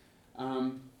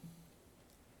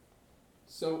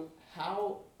 So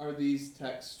how are these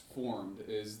texts formed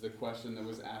is the question that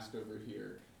was asked over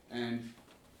here. And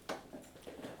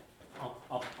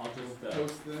I'll just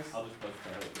post this. I'll just post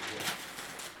that over here.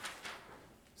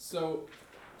 So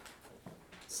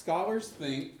scholars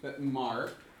think that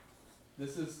Mark,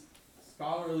 this is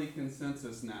scholarly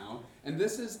consensus now, and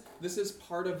this is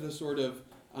part of the sort of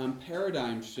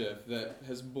paradigm shift that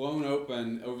has blown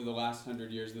open over the last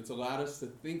 100 years that's allowed us to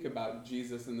think about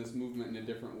Jesus and this movement in a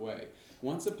different way.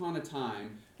 Once upon a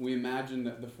time, we imagined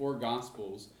that the four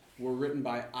Gospels were written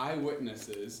by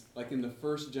eyewitnesses, like in the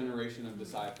first generation of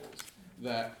disciples.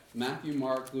 That Matthew,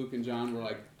 Mark, Luke, and John were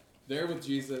like there with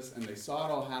Jesus, and they saw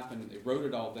it all happen, and they wrote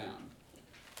it all down.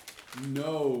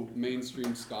 No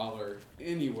mainstream scholar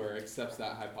anywhere accepts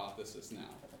that hypothesis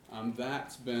now.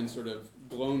 That's been sort of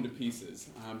blown to pieces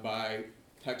by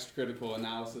text-critical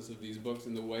analysis of these books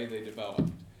and the way they developed.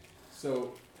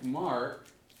 So Mark,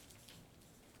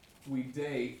 we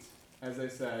date, as I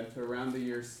said, to around the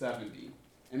year 70.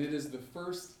 And it is the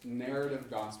first narrative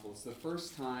gospel. It's the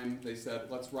first time they said,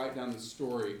 let's write down the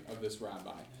story of this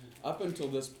rabbi. Up until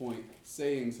this point,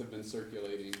 sayings have been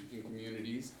circulating in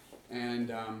communities,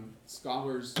 and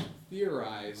scholars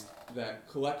theorized that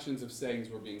collections of sayings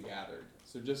were being gathered.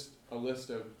 So just a list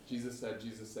of Jesus said,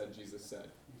 Jesus said, Jesus said.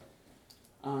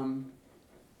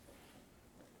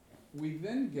 We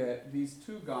then get these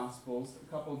two gospels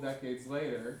a couple decades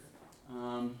later,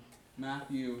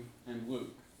 Matthew and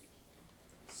Luke.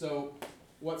 So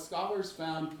what scholars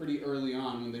found pretty early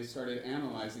on when they started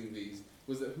analyzing these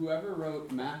was that whoever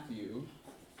wrote Matthew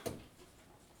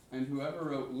and whoever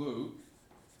wrote Luke,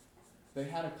 they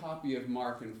had a copy of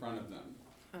Mark in front of them.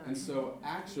 And so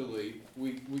actually,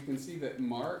 we can see that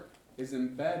Mark is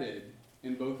embedded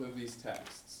in both of these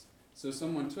texts. So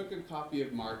someone took a copy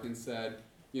of Mark and said,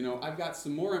 I've got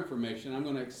some more information, I'm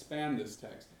going to expand this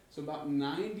text. So about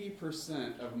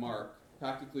 90% of Mark,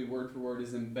 practically word for word,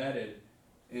 is embedded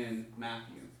in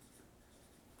Matthew.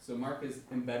 So Mark is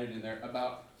embedded in there.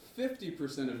 About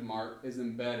 50% of Mark is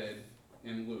embedded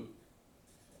in Luke.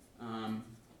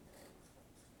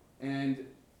 And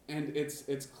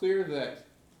it's clear that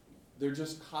they're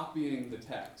just copying the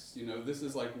text. This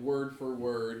is like word for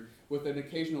word with an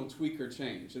occasional tweak or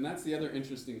change. And that's the other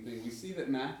interesting thing. We see that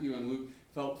Matthew and Luke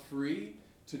felt free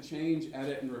to change,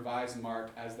 edit, and revise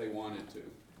Mark as they wanted to.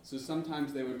 So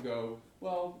sometimes they would go,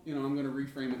 well, I'm going to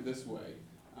reframe it this way.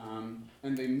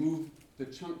 And they move the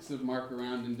chunks of Mark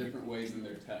around in different ways in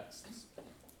their texts.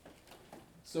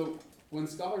 So when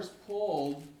scholars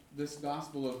pulled this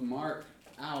Gospel of Mark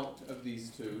out of these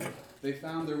two, they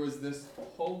found there was this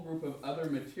whole group of other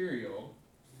material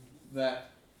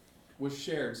that was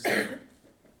shared somewhere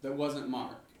that wasn't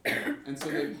Mark. And so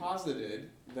they posited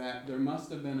that there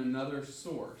must have been another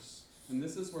source. And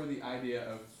this is where the idea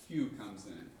of Q comes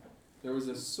in. There was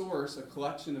a source, a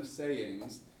collection of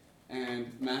sayings,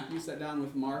 and Matthew sat down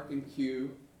with Mark and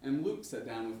Q, and Luke sat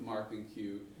down with Mark and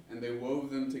Q, and they wove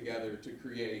them together to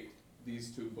create these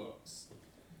two books.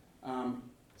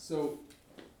 So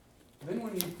then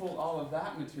when you pull all of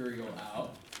that material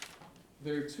out,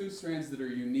 there are two strands that are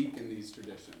unique in these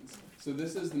traditions. So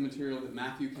this is the material that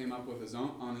Matthew came up with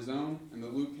on his own, and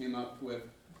that Luke came up with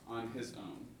on his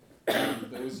own.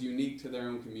 That was unique to their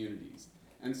own communities.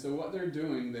 And so what they're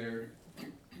doing,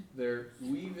 they're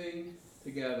weaving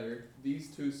together these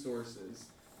two sources,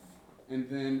 and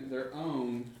then their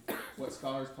own, what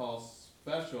scholars call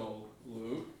special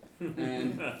Luke,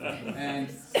 and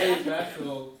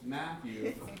special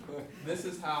Matthew. This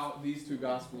is how these two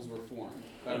Gospels were formed,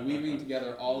 by weaving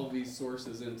together all of these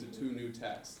sources into two new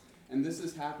texts. And this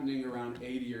is happening around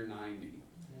 80 or 90,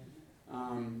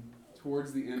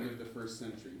 towards the end of the first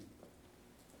century.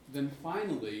 Then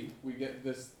finally, we get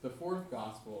the fourth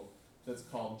Gospel that's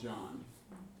called John.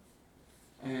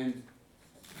 And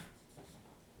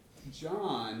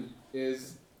John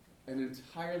is an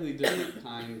entirely different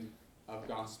kind of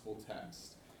gospel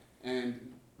text. And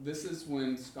this is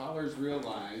when scholars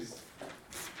realize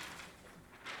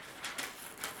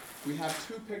we have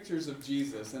two pictures of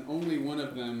Jesus, and only one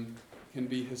of them can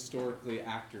be historically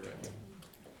accurate.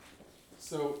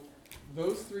 So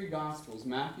those three Gospels,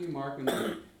 Matthew, Mark, and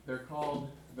Luke, they're called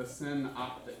the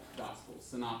synoptic Gospels,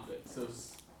 synoptic. So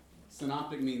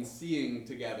synoptic means seeing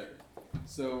together.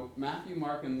 So Matthew,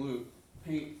 Mark, and Luke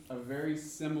paint a very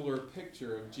similar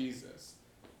picture of Jesus.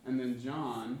 And then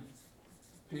John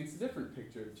paints a different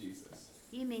picture of Jesus.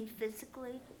 You mean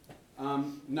physically?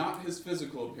 Not his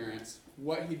physical appearance,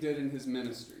 what he did in his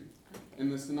ministry. In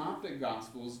the Synoptic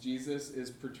Gospels, Jesus is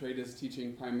portrayed as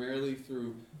teaching primarily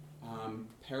through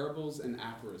parables and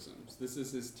aphorisms. This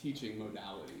is his teaching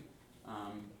modality.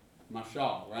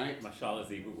 Mashal, right? Mashal is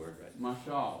the Hebrew word, right?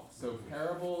 Mashal. So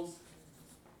parables,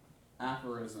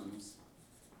 aphorisms.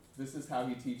 This is how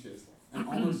he teaches. And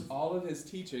almost all of his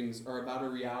teachings are about a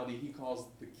reality he calls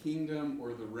the kingdom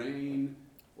or the reign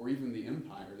or even the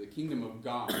empire, the kingdom of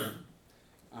God.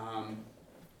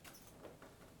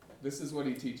 This is what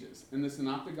he teaches. In the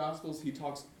Synoptic Gospels, he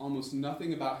talks almost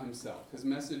nothing about himself. His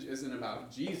message isn't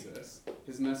about Jesus.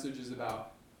 His message is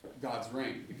about God's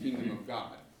reign, the kingdom of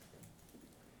God.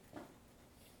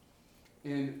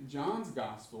 In John's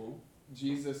Gospel,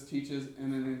 Jesus teaches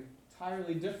in an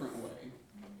entirely different way.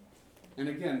 And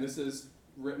again, this is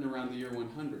written around the year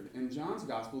 100. In John's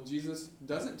Gospel, Jesus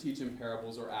doesn't teach in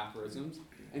parables or aphorisms,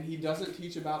 and he doesn't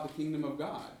teach about the kingdom of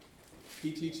God.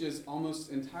 He teaches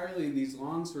almost entirely in these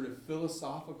long sort of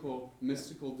philosophical,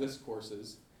 mystical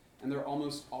discourses, and they're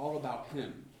almost all about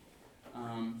him.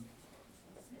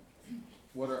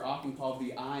 What are often called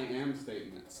the I am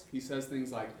statements. He says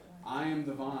things like, I am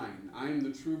the vine, I am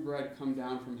the true bread come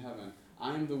down from heaven,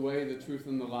 I am the way, the truth,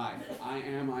 and the life, I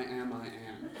am, I am, I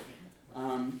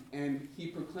am. And he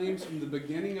proclaims from the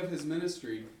beginning of his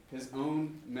ministry his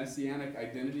own messianic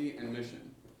identity and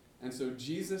mission. And so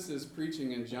Jesus'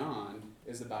 preaching in John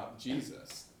is about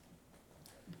Jesus.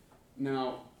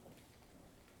 Now,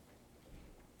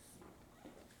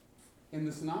 in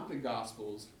the Synoptic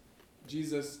Gospels,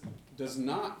 Jesus does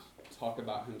not talk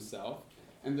about himself,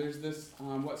 and there's this,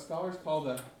 what scholars call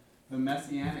the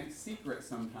messianic secret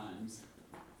sometimes.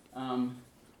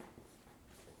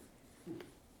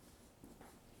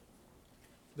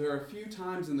 There are a few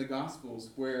times in the Gospels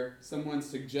where someone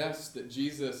suggests that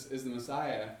Jesus is the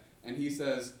Messiah, and he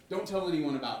says, don't tell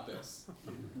anyone about this.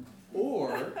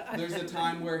 Or there's a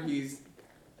time where he's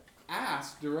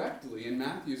asked directly in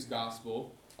Matthew's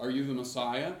Gospel, are you the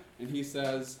Messiah? And he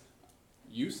says,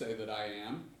 you say that I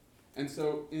am. And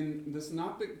so in the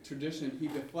Synoptic tradition, he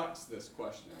deflects this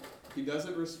question. He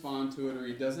doesn't respond to it, or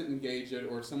he doesn't engage it,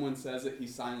 or if someone says it, he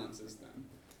silences them.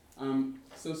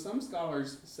 So some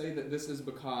scholars say that this is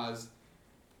because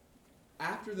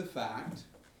after the fact,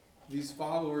 these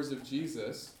followers of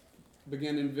Jesus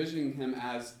began envisioning him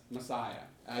as Messiah,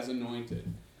 as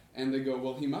anointed. And they go,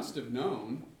 well, he must have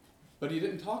known, but he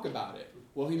didn't talk about it.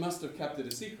 Well, he must have kept it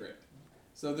a secret.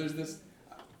 So there's this.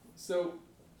 So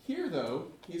here, though,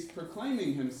 he's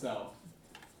proclaiming himself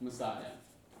Messiah.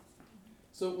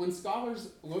 So when scholars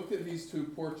looked at these two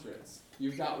portraits,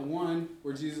 you've got one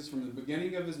where Jesus, from the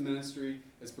beginning of his ministry,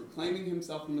 is proclaiming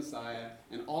himself the Messiah,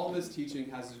 and all of his teaching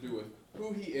has to do with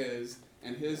who he is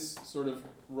and his sort of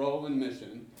role and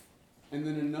mission. And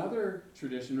then another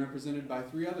tradition represented by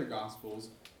three other Gospels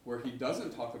where he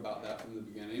doesn't talk about that from the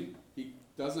beginning. He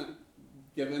doesn't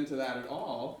give into that at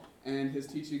all, and his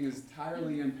teaching is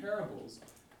entirely in parables.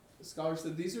 The scholars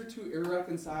said these are two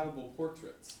irreconcilable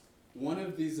portraits. One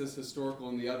of these is historical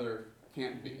and the other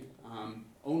can't be.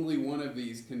 Only one of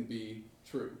these can be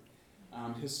true.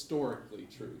 Historically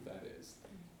true, that is.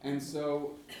 And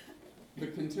so the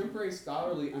contemporary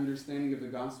scholarly understanding of the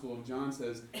Gospel of John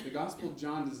says the Gospel of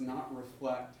John does not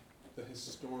reflect the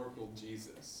historical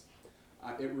Jesus.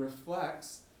 It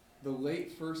reflects the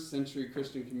late first century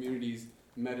Christian community's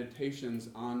meditations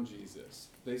on Jesus.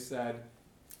 They said,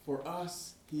 for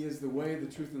us, he is the way,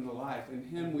 the truth, and the life. In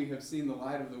him we have seen the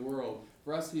light of the world.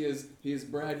 For us, he is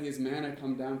bread, he is manna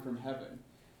come down from heaven.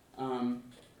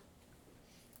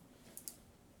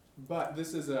 But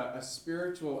this is a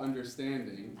spiritual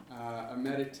understanding, a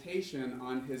meditation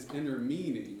on his inner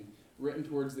meaning written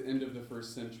towards the end of the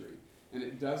first century. And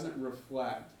it doesn't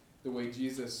reflect the way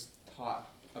Jesus taught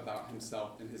about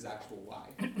himself in his actual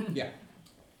life. Yeah.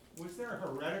 Was there a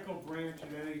heretical branch at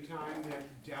any time that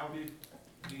doubted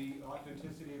the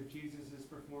authenticity of Jesus'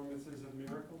 performances of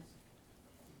miracles?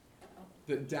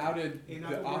 That doubted In the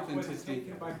other words, was it authenticity.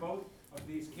 taken by both of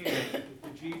these camps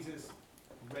that Jesus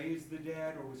raised the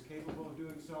dead or was capable of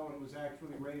doing so and was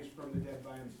actually raised from the dead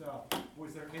by himself?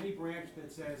 Was there any branch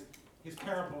that says his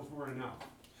parables were enough?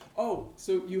 Oh,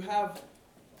 so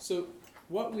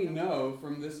what we know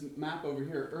from this map over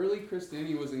here, early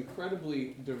Christianity was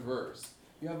incredibly diverse.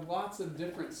 You have lots of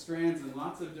different strands and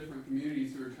lots of different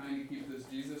communities who are trying to keep this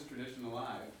Jesus tradition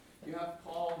alive. You have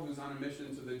Paul, who's on a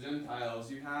mission to the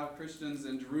Gentiles. You have Christians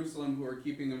in Jerusalem who are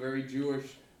keeping a very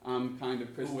Jewish kind of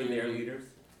Who Christianity. were their leaders?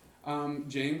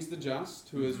 James the Just,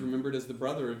 who is remembered as the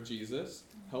brother of Jesus,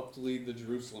 helped lead the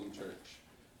Jerusalem church.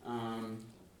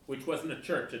 Which wasn't a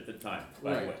church at the time,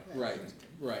 by the way.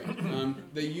 Right.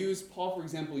 Paul, for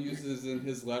example, uses in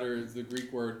his letters the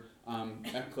Greek word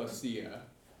ekklesia,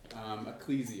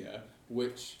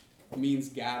 which means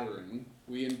gathering.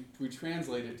 We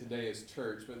translate it today as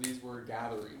church, but these were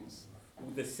gatherings.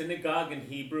 The synagogue in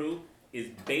Hebrew is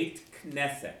Beit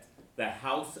Knesset, the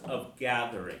house of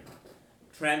gathering.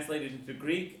 Translated into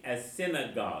Greek as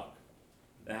synagogue,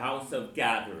 the house of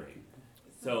gathering.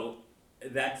 So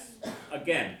that's,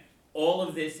 again, all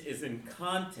of this is in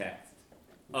context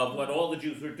of what all the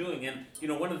Jews were doing. And,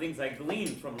 one of the things I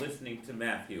gleaned from listening to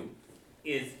Matthew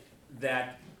is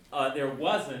that there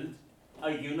wasn't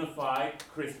a unified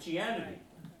Christianity.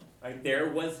 Right? There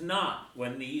was not.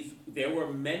 There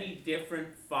were many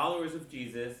different followers of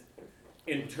Jesus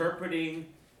interpreting,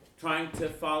 trying to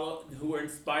follow, who were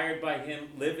inspired by him,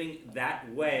 living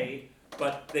that way,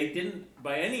 but they didn't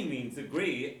by any means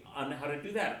agree on how to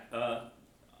do that,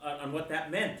 on what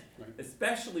that meant, Right.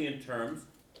 especially in terms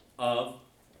of,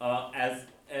 as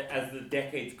the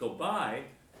decades go by,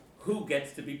 who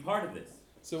gets to be part of this.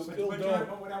 So, But, Phil John, Dahl-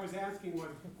 but what I was asking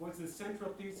was the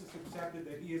central thesis accepted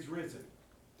that he is risen?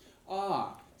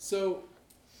 So,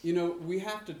 we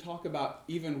have to talk about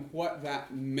even what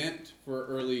that meant for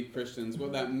early Christians,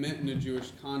 what that meant in a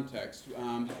Jewish context,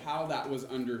 how that was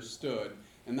understood.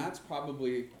 And that's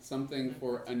probably something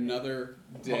for another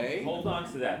day. Hold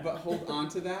on to that. But hold on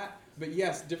to that. But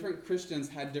yes, different Christians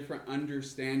had different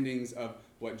understandings of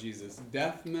what Jesus'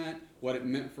 death meant, what it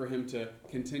meant for him to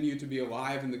continue to be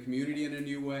alive in the community in a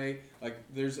new way. Like,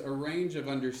 there's a range of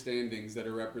understandings that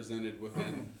are represented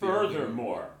within.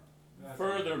 Furthermore,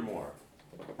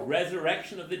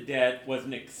 resurrection of the dead was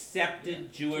an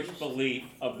accepted Jewish belief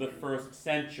of the first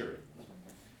century.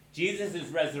 Jesus'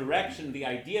 resurrection, the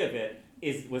idea of it,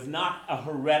 was not a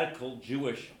heretical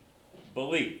Jewish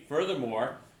belief.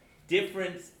 Furthermore,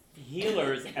 different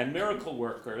healers and miracle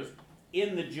workers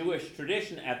in the Jewish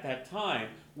tradition at that time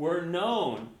were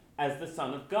known as the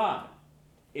Son of God.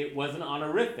 It was an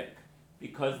honorific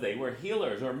because they were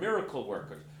healers or miracle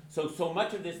workers. So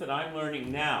much of this that I'm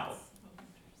learning now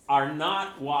are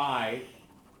not why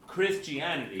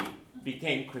Christianity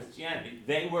became Christianity.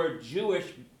 They were Jewish.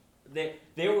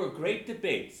 There were great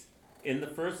debates in the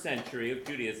first century of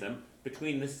Judaism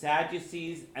between the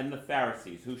Sadducees and the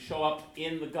Pharisees, who show up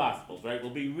in the Gospels, right?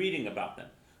 We'll be reading about them.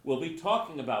 We'll be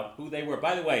talking about who they were.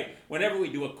 By the way, whenever we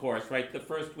do a course, right, the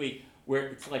first week,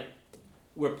 it's like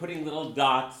we're putting little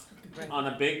dots on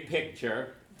a big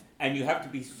picture, and you have to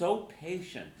be so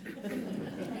patient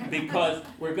because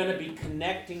we're going to be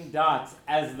connecting dots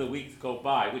as the weeks go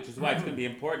by, which is why it's going to be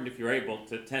important if you're able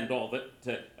to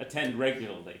attend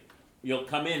regularly. You'll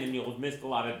come in and you'll have missed a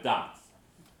lot of dots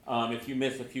if you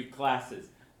miss a few classes.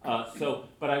 But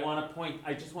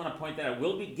I just want to point that out.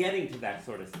 We'll be getting to that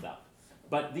sort of stuff.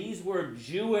 But these were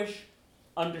Jewish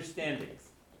understandings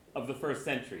of the first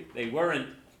century. They weren't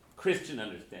Christian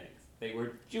understandings. They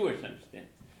were Jewish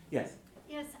understandings. Yes?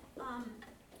 Yes,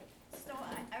 so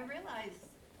I realize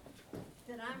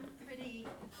that I'm pretty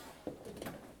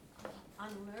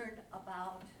unlearned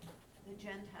about the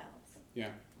Gentiles. Yeah.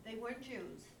 They weren't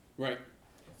Jews. Right.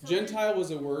 So Gentile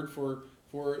was a word for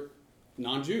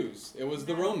non-Jews. It was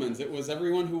the Romans. It was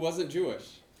everyone who wasn't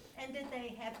Jewish. And did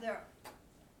they have their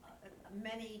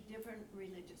many different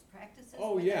religious practices?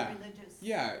 Oh, Were there yeah. religious?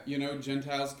 Yeah,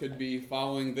 Gentiles could be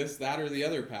following this, that, or the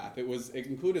other path. It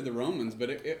included the Romans, but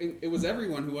it was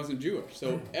everyone who wasn't Jewish.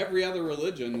 So every other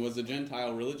religion was a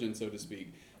Gentile religion, so to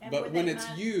speak. And were But when they it's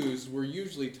not- used, we're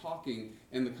usually talking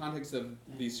in the context of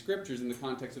these scriptures, in the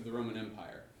context of the Roman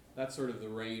Empire. That's sort of the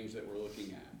range that we're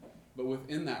looking at. But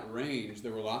within that range,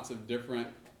 there were lots of different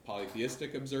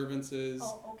polytheistic observances.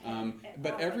 Oh, okay.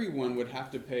 But All right. everyone would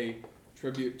have to pay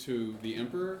tribute to the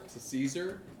emperor, to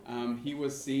Caesar. He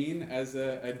was seen as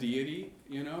a deity,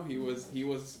 he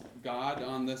was God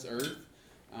on this earth,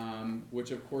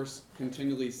 which of course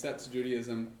continually sets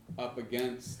Judaism up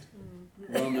against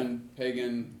Roman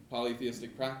pagan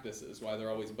polytheistic practices, why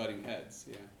they're always butting heads.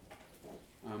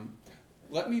 Yeah.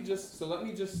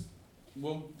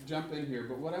 We'll jump in here,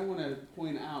 but what I want to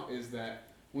point out is that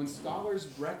when scholars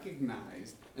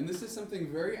recognized, and this is something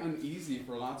very uneasy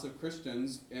for lots of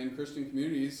Christians and Christian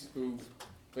communities who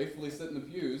faithfully sit in the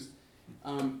pews,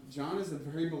 John is a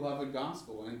very beloved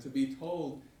gospel, and to be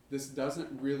told this doesn't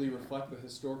really reflect the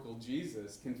historical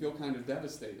Jesus can feel kind of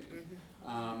devastating.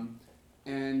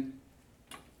 And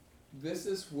this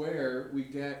is where we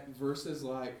get verses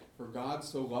like, "For God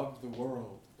so loved the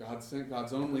world, God sent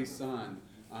God's only Son,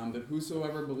 that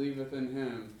whosoever believeth in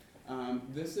him."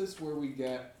 This is where we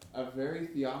get a very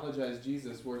theologized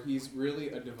Jesus, where he's really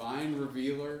a divine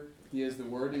revealer. He is the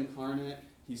Word incarnate.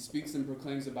 He speaks and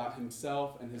proclaims about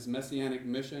himself and his messianic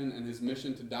mission and his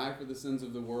mission to die for the sins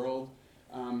of the world.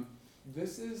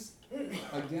 This is,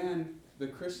 again, the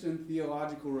Christian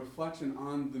theological reflection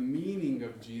on the meaning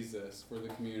of Jesus for the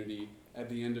community at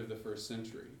the end of the first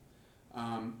century.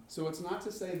 So it's not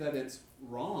to say that it's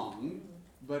wrong,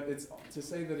 but it's to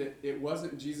say that it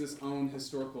wasn't Jesus' own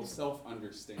historical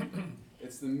self-understanding.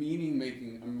 It's the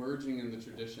meaning-making emerging in the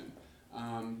tradition.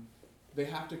 They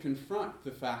have to confront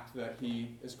the fact that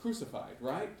he is crucified,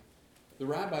 right? The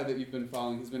rabbi that you've been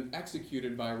following has been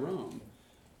executed by Rome.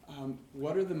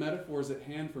 What are the metaphors at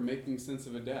hand for making sense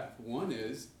of a death? One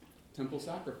is temple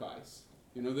sacrifice.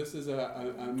 This is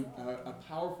a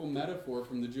powerful metaphor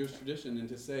from the Jewish tradition, and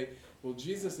to say, well,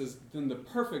 Jesus is then the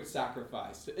perfect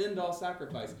sacrifice, to end all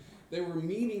sacrifice. They were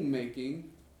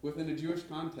meaning-making within a Jewish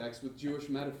context with Jewish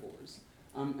metaphors.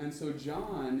 And so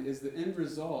John is the end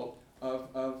result of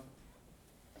a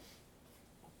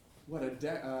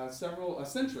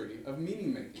century of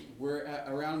meaning-making. We're at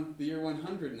around the year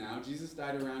 100 now. Jesus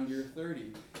died around year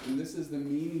 30. And this is the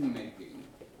meaning-making.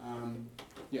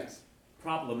 Yes?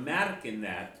 Problematic in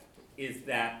that is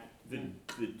that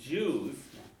the Jews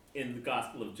in the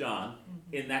Gospel of John,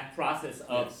 in that process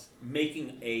of Yes.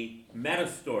 making a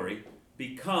meta-story,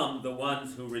 become the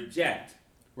ones who reject.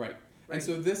 Right. And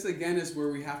so this, again, is where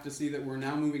we have to see that we're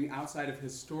now moving outside of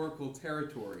historical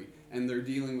territory, and they're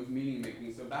dealing with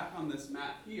meaning-making. So back on this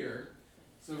map here,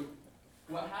 so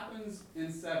what happens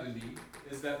in 70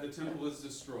 is that the temple is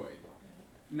destroyed.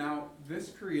 Now, this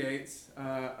creates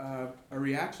a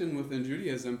reaction within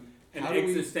Judaism. An How do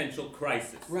we- existential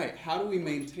crisis. Right. How do we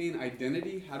maintain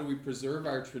identity? How do we preserve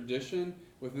our tradition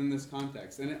within this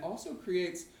context? And it also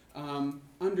creates,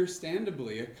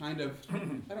 understandably, a kind of,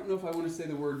 I don't know if I want to say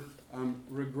the word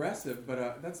regressive,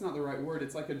 but that's not the right word.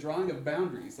 It's like a drawing of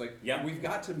boundaries. Like, Yep. we've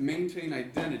got to maintain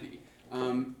identity,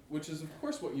 which is, of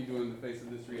course, what you do in the face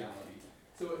of this reality.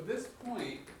 So at this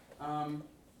point,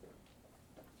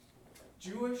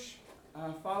 Jewish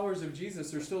followers of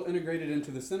Jesus are still integrated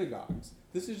into the synagogues.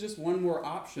 This is just one more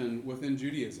option within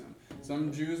Judaism.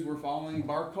 Some Jews were following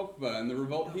Bar Kokhba and the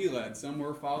revolt he led. Some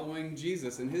were following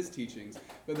Jesus and his teachings.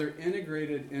 But they're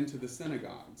integrated into the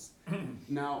synagogues.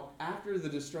 Now, after the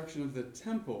destruction of the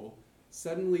temple,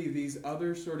 suddenly these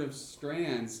other sort of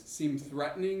strands seem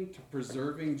threatening to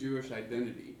preserving Jewish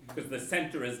identity. Because the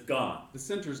center is gone. The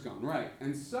center's gone, right.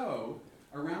 And so,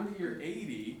 around the year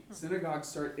 80, synagogues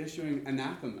start issuing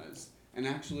anathemas. And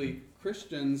actually,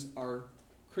 Christians,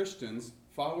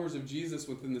 followers of Jesus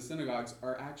within the synagogues,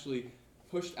 are actually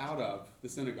pushed out of the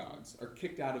synagogues, are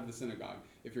kicked out of the synagogue.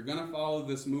 If you're going to follow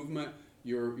this movement,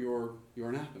 you're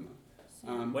anathema.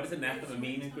 What does anathema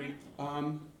mean in Greek?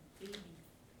 No,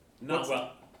 What's-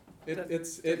 well,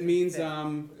 It means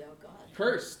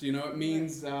cursed. It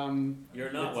means you're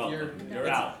not it's- welcome. You're it's-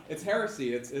 out. It's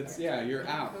heresy. You're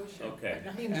out. Okay.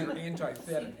 Names are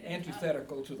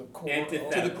antithetical to the core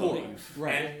Antithetical. To the core, belief.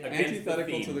 right? And against the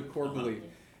Antithetical to theme. the core belief.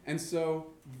 And so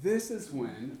this is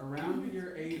when, around the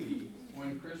year 80,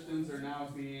 when Christians are now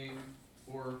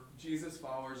or Jesus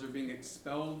followers are being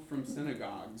expelled from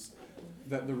synagogues,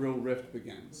 that the real rift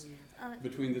begins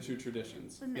between the two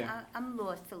traditions. Wait a minute, I'm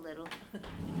lost a little.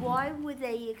 Why were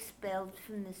they expelled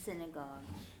from the synagogue?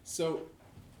 So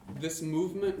this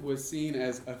movement was seen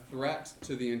as a threat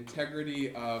to the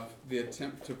integrity of the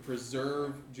attempt to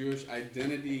preserve Jewish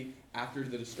identity after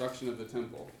the destruction of the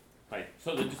temple. Right.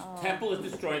 So the temple is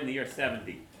destroyed in the year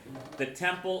 70. The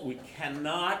temple, we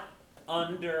cannot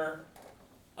underestimate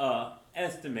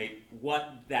what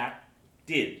that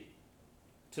did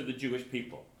to the Jewish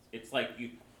people. It's like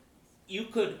you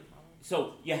could,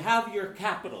 so you have your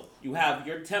capital, you have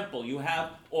your temple, you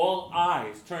have all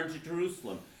eyes turned to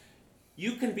Jerusalem.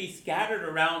 You can be scattered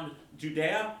around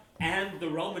Judea and the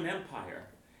Roman Empire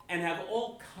and have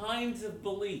all kinds of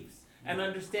beliefs and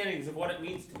understandings of what it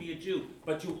means to be a Jew,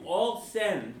 but you all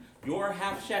send your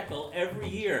half shekel every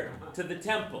year to the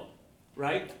temple,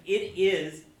 right? It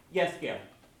is, yes, Gail?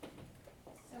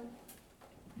 So,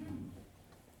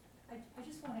 I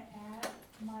just want to add,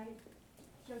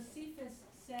 Josephus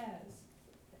says,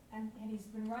 and he's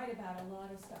been right about a lot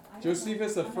of stuff.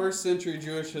 Josephus, a first century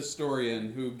Jewish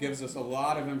historian who gives us a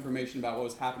lot of information about what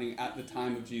was happening at the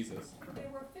time of Jesus. There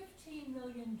were 15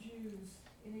 million Jews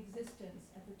in existence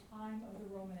at the time of the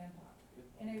Roman Empire,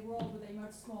 in a world with a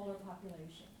much smaller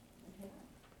population. Okay?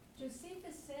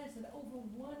 Josephus says that over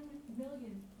 1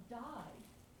 million died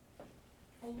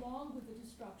along with the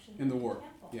destruction In the of war, the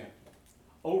temple. yeah.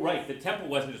 Oh, right, the temple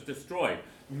wasn't just destroyed.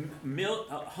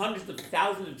 Hundreds of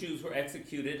thousands of Jews were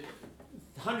executed.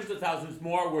 Hundreds of thousands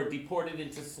more were deported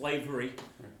into slavery.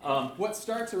 What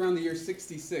starts around the year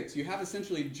 66, you have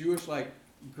essentially Jewish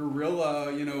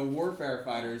guerrilla, warfare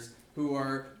fighters who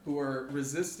are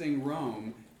resisting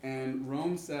Rome, and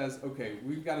Rome says, okay,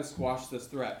 we've got to squash this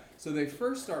threat. So they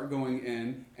first start going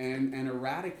in and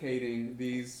eradicating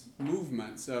these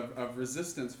movements of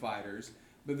resistance fighters,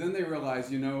 but then they realize,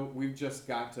 we've just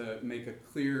got to make a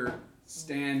clear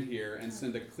stand here and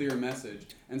send a clear message.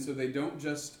 And so they don't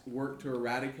just work to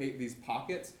eradicate these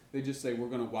pockets, they just say, we're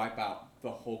going to wipe out the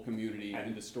whole community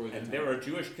and destroy the And temple. there are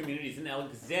Jewish communities in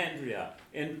Alexandria,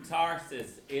 in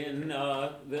Tarsus, in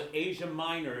the Asia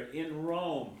Minor, in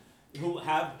Rome, who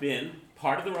have been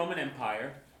part of the Roman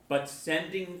Empire, but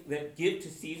that give to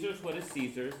Caesar's what is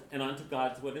Caesar's, and unto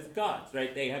God's what is God's,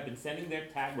 right? They have been sending their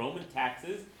Roman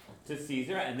taxes to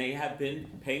Caesar, and they have been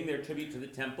paying their tribute to the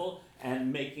temple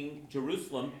and making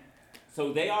Jerusalem.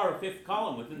 So they are a fifth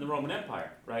column within the Roman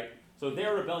Empire, right? So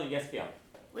their rebellion, yes, Gail?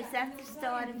 Was that the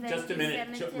start of Just a minute,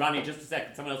 anti-Semitism? Ronnie, just a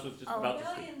second. Someone else was just about to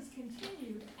speak. Rebellions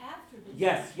continued after the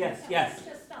Yes. It's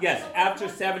just stopped. Yes, So after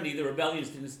what- 70, the rebellions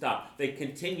didn't stop. They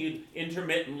continued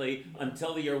intermittently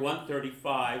until the year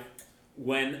 135,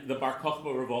 when the Bar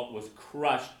Kokhba revolt was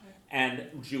crushed, and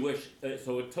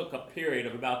so it took a period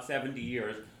of about 70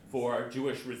 years for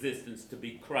Jewish resistance to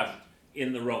be crushed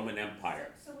in the Roman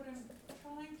Empire. So what I'm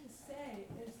trying to say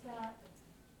is that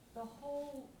the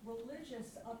whole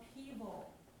religious upheaval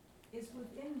is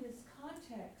within this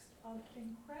context of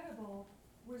incredible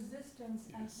resistance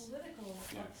and Yes. political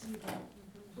Yes. upheaval,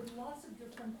 with lots of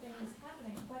different things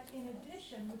happening. But in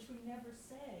addition, which we never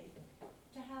say,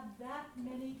 to have that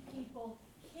many people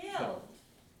killed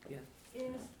Yeah.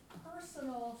 is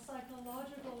personal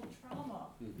psychological trauma,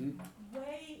 Mhm.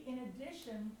 way in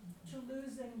addition to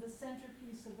losing the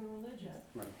centerpiece of the religion.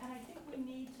 Right. And I think we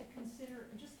need to consider,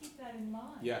 just keep that in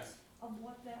mind. Yes. Of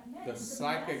what that meant. The Because a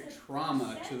psychic massive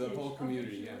trauma to the whole percentage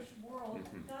community, of yeah. the Jewish world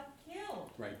Mhm. got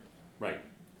killed. Right. Right.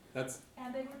 That's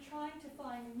And they were trying to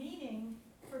find meaning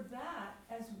for that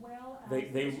as well as They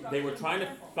the were trying to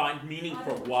temple. find meaning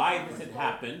for why this had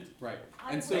happened. right.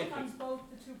 Out And of so which comes both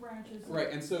the two branches. right,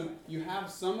 and so you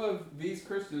have some of these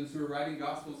Christians who are writing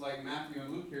gospels like Matthew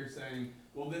and Luke here saying,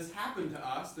 well, this happened to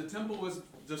us. The temple was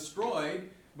destroyed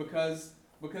because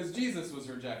Jesus was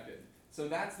rejected. So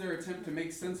that's their attempt to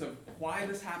make sense of why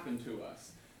this happened to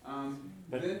us.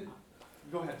 But- Then,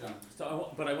 go ahead, John.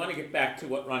 But I want to get back to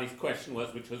what Ronnie's question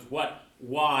was, which was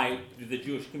why did the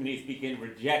Jewish communities begin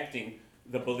rejecting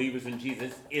the believers in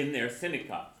Jesus in their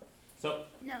synagogues? So,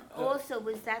 No, also,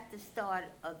 was that the start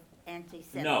of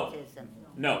anti-Semitism?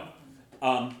 no.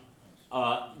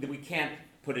 We can't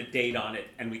put a date on it,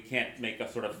 and we can't make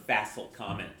a sort of facile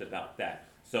comment about that.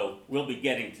 So we'll be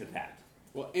getting to that.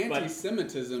 Well,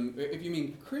 anti-Semitism, if you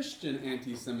mean Christian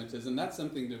anti-Semitism, that's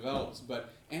something develops,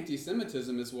 but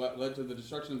anti-Semitism is what led to the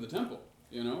destruction of the temple,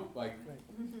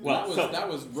 Well, that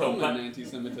was Roman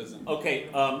anti-Semitism. Okay,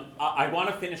 I want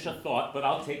to finish a thought, but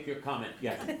I'll take your comment.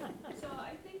 Yes. So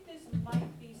I think this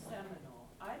might be seminal.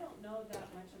 I don't know that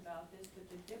much about this, but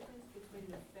the difference between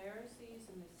the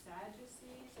Pharisees and the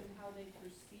Sadducees and how they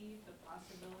perceived the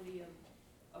possibility of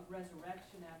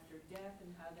resurrection after death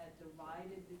and how that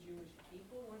divided the Jewish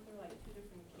people, weren't there like two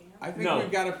different camps? I think No.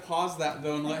 we've got to pause that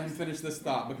though and let him finish this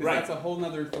thought because Right. that's a whole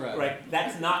nother thread. Right.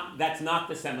 That's not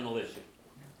the seminal issue.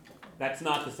 That's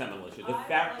not the seminal issue. I'd like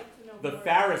to know The more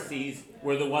Pharisees about that.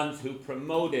 were the ones who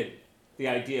promoted the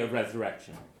idea of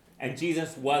resurrection. And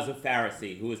Jesus was a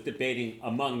Pharisee who was debating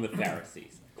among the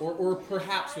Pharisees. Or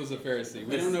perhaps was a Pharisee.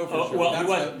 We This- don't know for oh, sure. well, That's he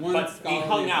was, one but he scholarly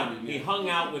hung out. opinion, He yeah. hung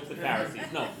out with the Pharisees.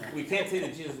 No, we can't say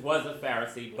that Jesus was a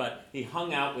Pharisee, but he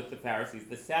hung out with the Pharisees.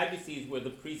 The Sadducees were the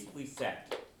priestly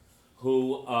sect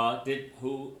who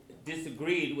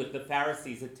disagreed with the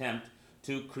Pharisees' attempt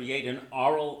to create an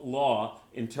oral law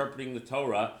interpreting the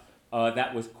Torah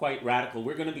that was quite radical.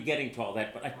 We're going to be getting to all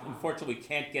that, but I unfortunately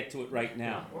can't get to it right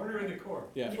now. Order in the court.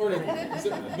 Yeah. Or, but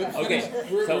Okay,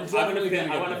 finish- we're so definitely I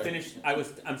gonna want to get there. finish.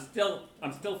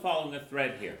 I'm still following a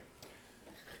thread here.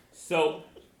 So,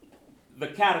 the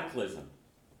cataclysm,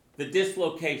 the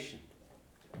dislocation,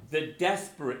 the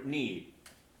desperate need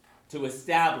to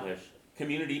establish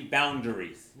community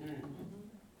boundaries,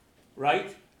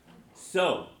 right?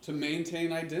 So, To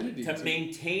maintain identity. to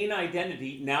maintain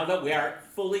identity now that we are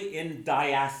fully in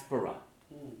diaspora,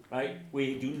 right?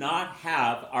 We do not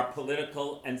have our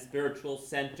political and spiritual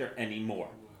center anymore.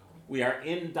 We are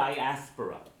in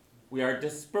diaspora. We are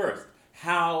dispersed.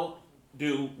 How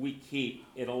do we keep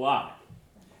it alive?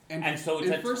 And so it's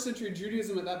and first century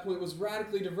Judaism at that point was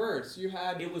radically diverse.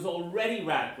 it was already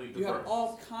radically diverse. You have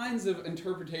all kinds of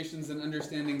interpretations and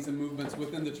understandings and movements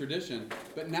within the tradition.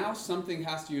 But now something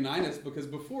has to unite us because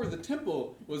before the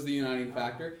temple was the uniting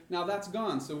factor. Now that's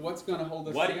gone. So what's going to hold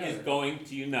us What together? is going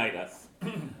to unite us?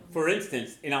 For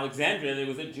instance, in Alexandria, there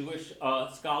was a Jewish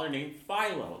scholar named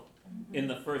Philo in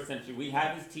the first century. We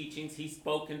have his teachings. He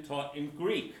spoke and taught in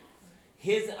Greek.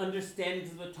 His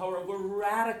understandings of the Torah were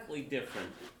radically different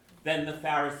than the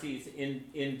Pharisees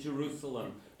in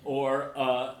Jerusalem. Or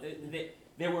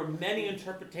there were many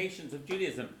interpretations of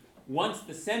Judaism. Once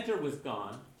the center was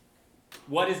gone,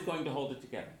 what is going to hold it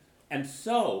together? And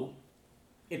so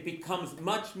it becomes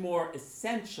much more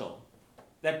essential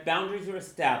that boundaries are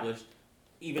established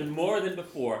even more than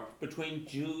before between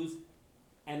Jews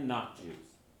and not Jews,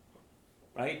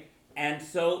 right? And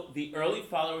so the early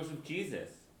followers of Jesus,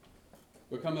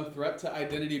 Become a threat to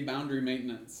identity boundary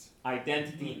maintenance.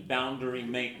 identity boundary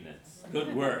maintenance,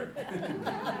 good word.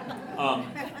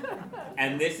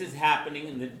 And this is happening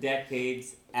in the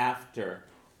decades after.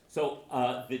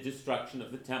 So the destruction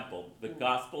of the temple. The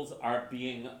Gospels are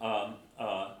being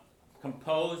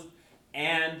composed,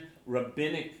 and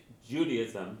rabbinic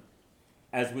Judaism,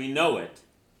 as we know it,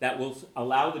 that will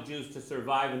allow the Jews to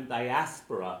survive in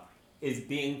diaspora, is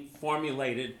being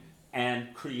formulated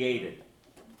and created.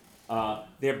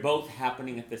 They're both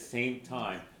happening at the same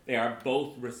time. They are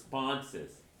both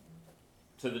responses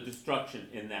to the destruction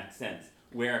in that sense,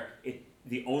 where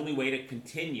the only way to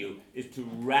continue is to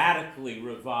radically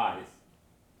revise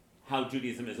how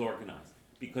Judaism is organized,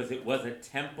 because it was a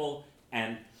temple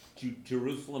and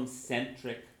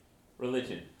Jerusalem-centric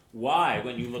religion. Why,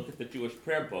 when you look at the Jewish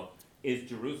prayer book, is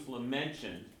Jerusalem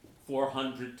mentioned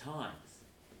 400 times?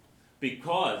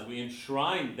 Because we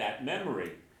enshrined that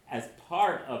memory as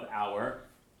part of our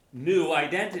new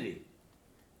identity.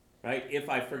 Right? If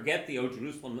I forget thee, O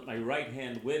Jerusalem, that my right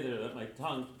hand wither, that my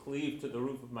tongue cleave to the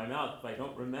roof of my mouth, if I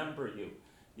don't remember you.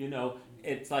 You know,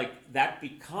 it's like that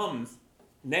becomes,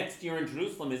 next year in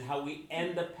Jerusalem is how we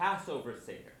end the Passover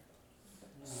Seder.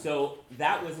 So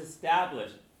that was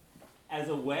established as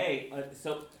a way,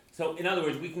 so in other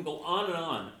words, we can go on and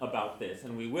on about this,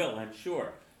 and we will, I'm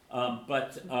sure.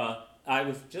 But I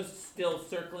was just still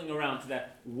circling around to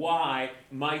that. Why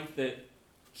might the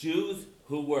Jews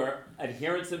who were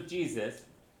adherents of Jesus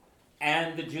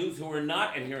and the Jews who were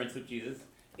not adherents of Jesus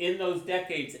in those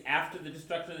decades after the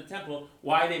destruction of the temple,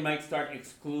 why they might start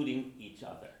excluding each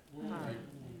other?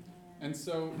 And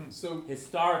so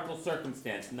Historical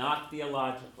circumstance, not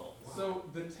theological. So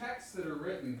the texts that are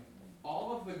written,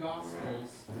 all of the Gospels,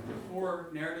 the four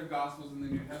narrative Gospels in the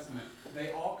New Testament,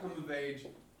 they all come of age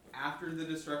after the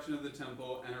destruction of the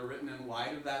temple and are written in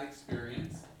light of that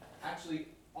experience. Actually,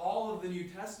 all of the New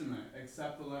Testament,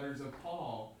 except the letters of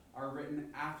Paul, are written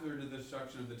after the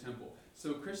destruction of the temple.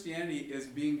 So Christianity is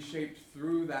being shaped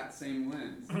through that same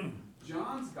lens.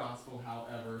 John's Gospel,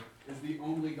 however, is the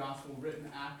only Gospel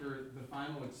written after the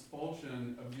final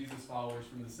expulsion of Jesus' followers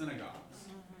from the synagogues.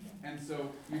 And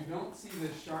so you don't see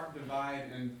this sharp divide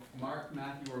in Mark,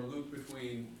 Matthew, or Luke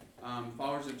between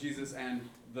followers of Jesus and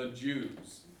the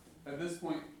Jews. At this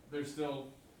point, they're still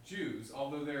Jews,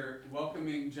 although they're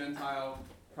welcoming Gentile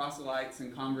proselytes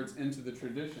and converts into the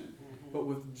tradition. But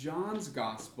with John's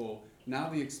Gospel, now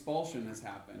the expulsion has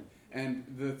happened. And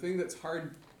the thing that's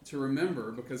hard to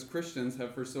remember, because Christians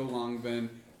have for so long been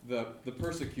the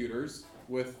persecutors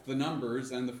with the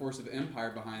numbers and the force of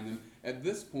empire behind them, at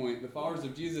this point, the followers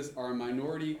of Jesus are a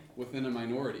minority within a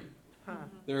minority.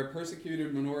 They're a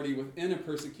persecuted minority within a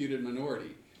persecuted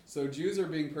minority. So Jews are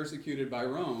being persecuted by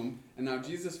Rome, and now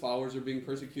Jesus' followers are being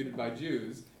persecuted by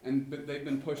Jews, but they've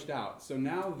been pushed out. So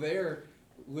now they're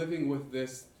living with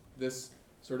this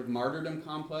sort of martyrdom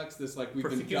complex, this like we've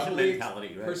been Persecution doubly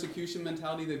mentality, right? persecution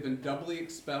mentality. They've been doubly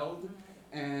expelled,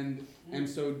 and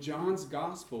so John's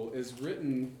gospel is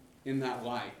written in that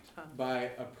light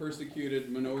by a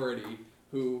persecuted minority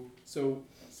who. So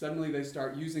suddenly they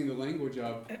start using the language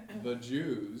of the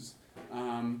Jews.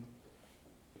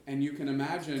 And you can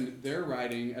imagine they're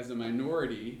writing as a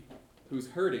minority who's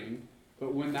hurting,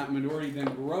 but when that minority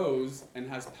then grows and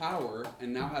has power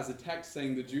and now has a text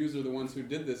saying the Jews are the ones who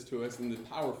did this to us and the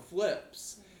power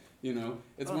flips,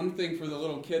 it's one thing for the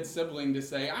little kid sibling to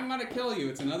say, I'm going to kill you.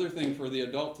 It's another thing for the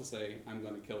adult to say, I'm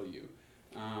going to kill you.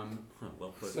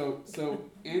 Well put. So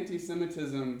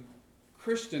anti-Semitism,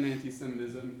 Christian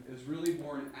anti-Semitism, is really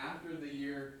born after the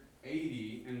year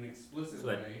 80 in an explicit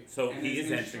way. So and he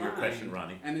is answering your question,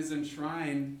 Ronnie. And is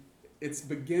enshrined, its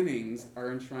beginnings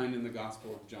are enshrined in the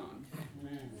Gospel of John.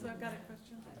 So I've got a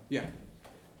question. Yeah.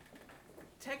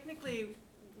 Technically,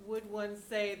 would one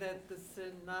say that the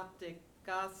synoptic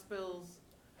gospels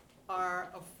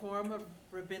are a form of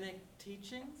rabbinic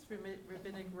teachings,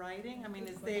 rabbinic writing? I mean,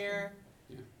 is there,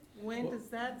 Yeah. when Well, does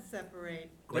that separate?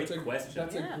 Great question.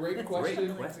 That's Yeah, a great that's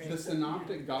question. Great question. The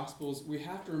synoptic gospels, we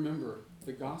have to remember,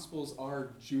 the gospels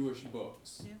are Jewish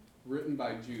books. Yeah. Written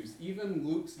by Jews. Even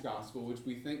Luke's gospel, which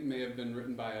we think may have been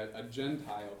written by a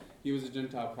Gentile, he was a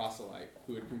Gentile proselyte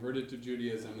who had converted to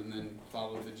Judaism and then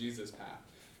followed the Jesus path.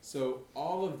 So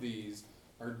all of these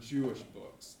are Jewish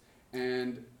books.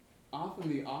 And often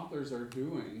the authors are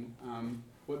doing,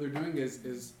 what they're doing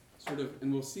is sort of,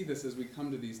 and we'll see this as we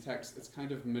come to these texts, it's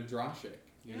kind of midrashic,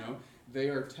 you know? They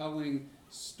are telling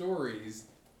stories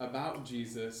about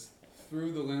Jesus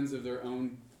through the lens of their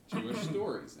own Jewish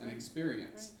stories and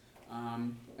experience.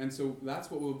 And so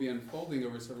that's what will be unfolding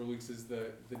over several weeks is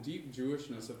the deep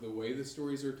Jewishness of the way the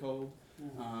stories are told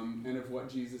and of what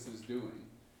Jesus is doing.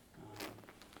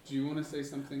 Do you want to say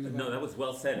something about No, that was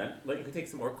well said. You could take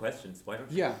some more questions. Why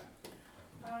don't you? Yeah.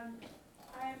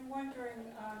 I'm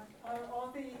wondering,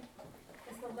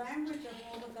 is the language of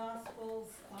all the Gospels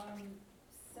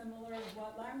similar?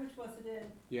 What language was it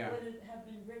in? Yeah. Would it have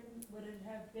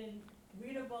been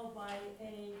readable by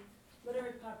a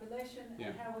literate population? Yeah.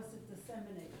 And how was it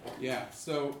disseminated? Yeah,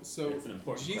 so That's an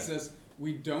important Jesus,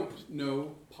 we don't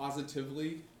know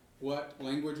positively what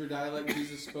language or dialect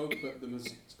Jesus spoke, but the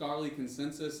scholarly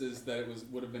consensus is that it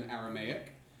would have been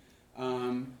Aramaic.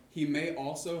 He may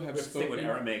also have Let's spoken. say what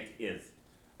Aramaic is.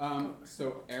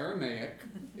 So Aramaic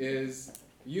is.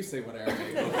 You say what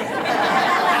Aramaic is.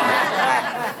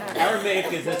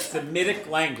 Aramaic is a Semitic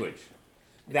language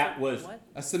that was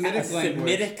A Semitic language.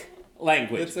 Semitic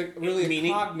language. It's really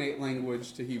meaning, a cognate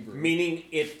language to Hebrew. Meaning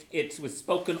it was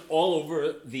spoken all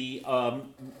over the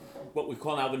what we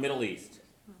call now the Middle East,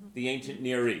 the ancient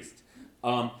Near East.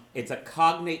 It's a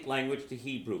cognate language to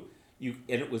Hebrew. And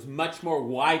it was much more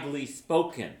widely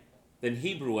spoken than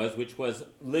Hebrew was, which was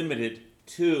limited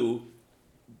to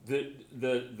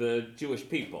the Jewish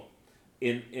people.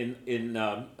 And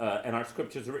our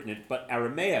scriptures are written in. But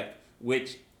Aramaic,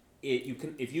 which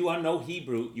if you know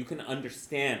Hebrew, you can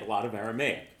understand a lot of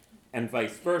Aramaic, and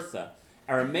vice versa.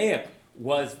 Aramaic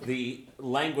was the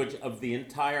language of the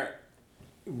entire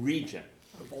region.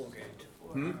 The Vulgate.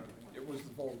 It was the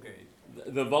Vulgate.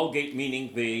 The Vulgate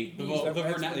meaning the lingua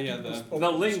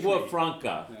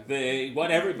franca,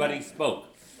 what everybody spoke,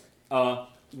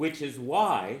 which is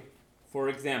why, for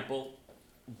example,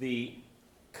 the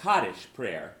Kaddish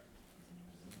prayer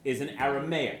is in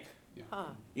Aramaic.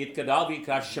 Yitkadal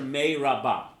v'yikra Shemei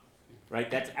Rabbah, right?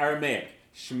 That's Aramaic.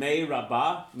 Shemei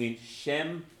Rabbah means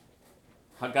Shem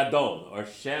Hagadol or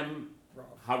Shem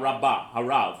Harabbah,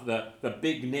 Harav, the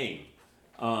big name.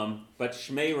 But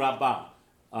Shmei Rabbah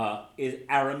is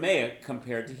Aramaic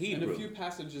compared to Hebrew. And a few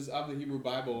passages of the Hebrew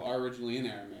Bible are originally in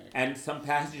Aramaic. And some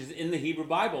passages in the Hebrew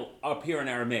Bible appear in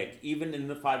Aramaic. Even in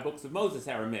the 5 books of Moses,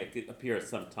 Aramaic appears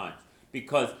sometimes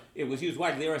because it was used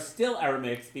widely. There are still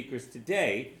Aramaic speakers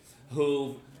today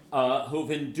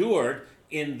who've endured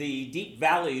in the deep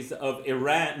valleys of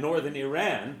Iran, northern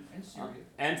Iran,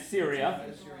 and Syria.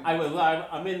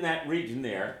 I'm in that region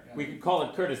there. We could call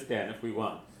it Kurdistan if we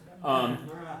want.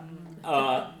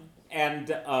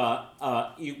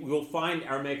 You will find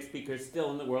Aramaic speakers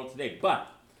still in the world today. But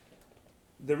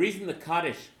the reason the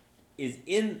Kaddish is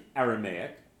in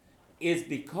Aramaic is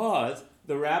because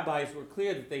the rabbis were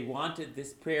clear that they wanted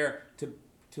this prayer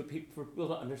for people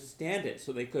to understand it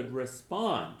so they could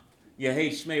respond.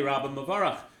 Yehei Shmei Rabba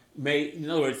Mavarach. In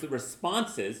other words, the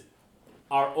responses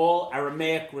are all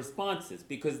Aramaic responses,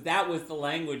 because that was the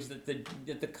language that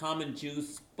the common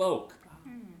Jews spoke.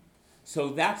 So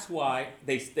that's why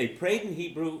they prayed in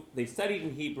Hebrew, they studied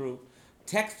in Hebrew,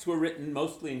 texts were written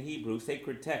mostly in Hebrew,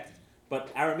 sacred texts, but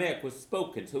Aramaic was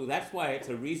spoken. So that's why it's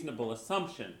a reasonable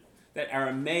assumption that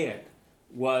Aramaic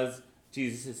was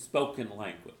Jesus' spoken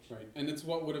language. Right, and it's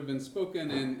what would have been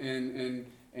spoken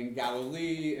in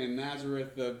Galilee and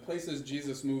Nazareth, the places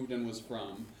Jesus moved and was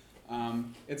from.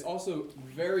 It's also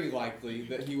very likely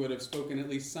that he would have spoken at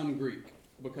least some Greek,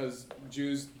 because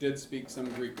Jews did speak some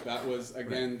Greek. That was,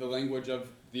 again, the language of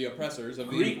the oppressors of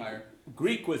the empire.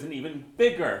 Greek was an even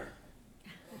bigger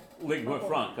lingua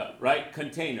franca, right?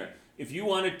 Container. If you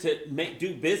wanted to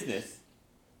do business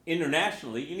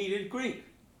internationally, you needed Greek,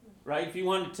 right? If you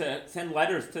wanted to send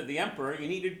letters to the emperor, you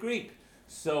needed Greek.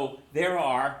 So there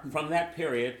are, from that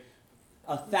period,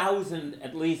 1,000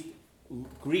 at least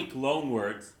Greek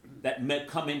loanwords that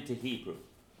come into Hebrew.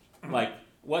 Like,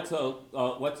 what's a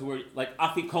word? Like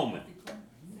afikomen,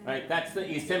 right? That's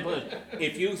the simple.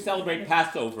 If you celebrate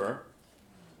Passover,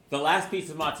 the last piece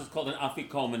of matzah is called an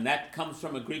afikomen. That comes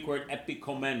from a Greek word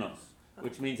epikomenos,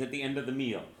 which means at the end of the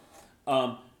meal.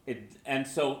 And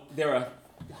so there are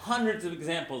hundreds of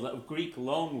examples of Greek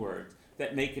loanwords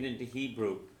that make it into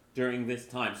Hebrew during this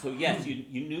time. So yes,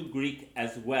 you knew Greek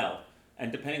as well,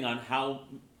 and depending on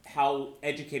how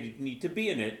educated you need to be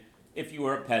in it, if you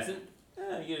were a peasant,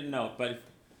 you didn't know it. But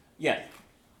yes.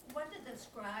 What did the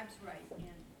scribes write in?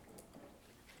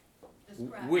 The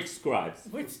scribes. Which scribes?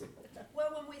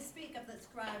 Well, when we speak of the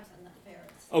scribes and the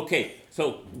Pharisees. Okay,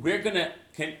 so we're gonna.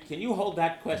 Can you hold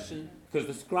that question? Because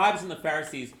the scribes and the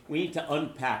Pharisees, we need to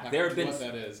unpack. There have been what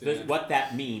that is, what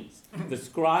that means. The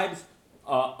scribes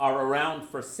are around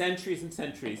for centuries and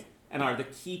centuries, and are the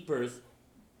keepers.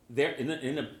 They're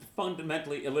in a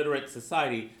fundamentally illiterate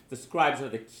society. The scribes are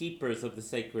the keepers of the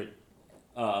sacred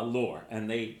lore, and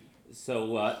they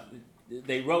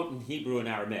wrote in Hebrew and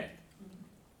Aramaic.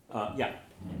 Yeah.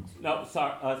 No,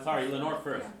 sorry, Lenore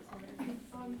first.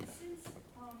 Since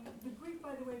the Greek,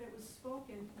 by the way, that was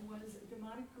spoken was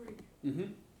Demotic Greek,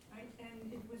 Mm-hmm. right?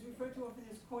 And it was referred to often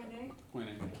as koine.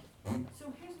 Koine.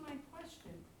 So here's my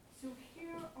question. So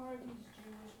here are these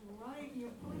Jews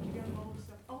you're pulling together all this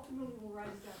stuff. Ultimately, we'll write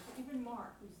it down. So even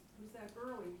Mark, who's that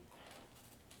early,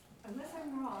 unless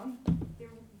I'm wrong,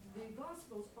 the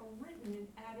Gospels are written in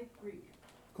Attic Greek.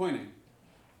 Koine.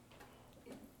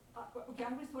 Okay,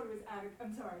 I always thought it was Attic.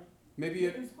 I'm sorry. Maybe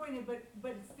It was Koine, but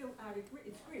it's still Attic.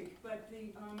 It's Greek. But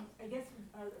I guess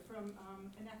from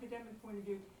an academic point of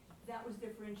view, that was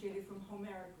differentiated from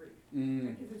Homeric Greek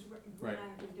because it's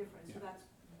grammatically different. So that's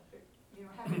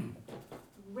having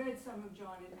read some of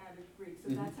John in Attic Greek,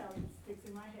 so that's how it sticks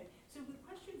in my head. So the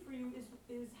question for you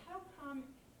is how come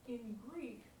in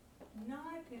Greek,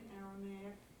 not in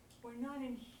Aramaic, or not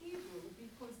in Hebrew,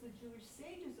 because the Jewish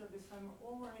sages of this time are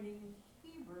all writing in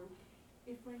Hebrew,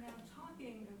 if we're now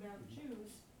talking about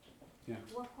Jews,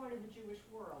 what part of the Jewish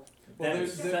world? That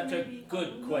is such a Maybe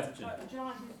good question.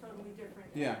 John is totally different.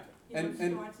 Yeah.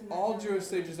 And all Jewish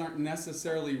sages aren't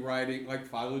necessarily writing, like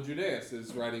Philo-Judaeus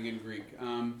is writing in Greek.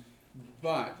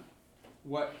 But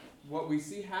what we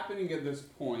see happening at this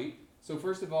point, so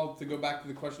first of all, to go back to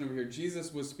the question over here,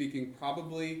 Jesus was speaking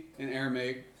probably in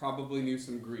Aramaic, probably knew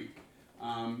some Greek.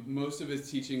 Most of his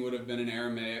teaching would have been in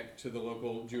Aramaic to the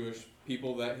local Jewish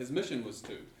people that his mission was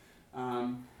to.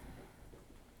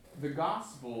 The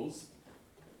Gospels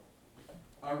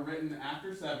are written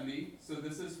after 70, so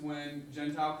this is when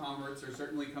Gentile converts are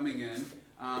certainly coming in.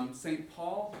 St.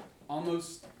 Paul,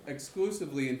 almost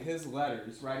exclusively in his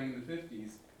letters, writing in the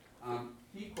 50s,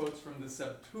 he quotes from the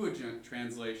Septuagint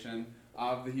translation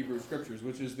of the Hebrew Scriptures,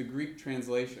 which is the Greek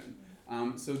translation.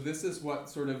 So this is what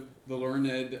sort of the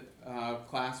learned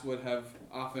class would have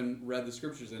often read the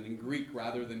Scriptures in Greek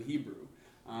rather than Hebrew.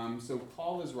 So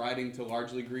Paul is writing to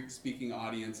largely Greek-speaking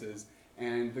audiences,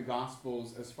 and the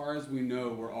Gospels, as far as we know,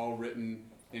 were all written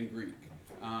in Greek.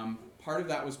 Part of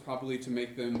that was probably to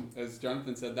make them, as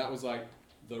Jonathan said, that was like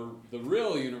the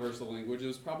real universal language. It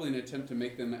was probably an attempt to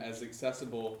make them as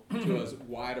accessible to as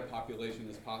wide a population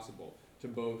as possible, to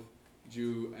both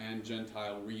Jew and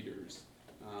Gentile readers.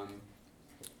 I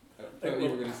thought you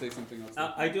were going to say something else.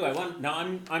 I do.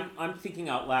 I'm thinking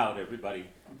out loud, everybody.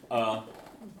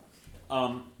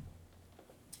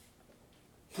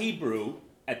 Hebrew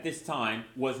at this time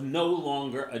was no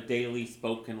longer a daily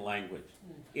spoken language.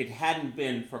 It hadn't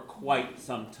been for quite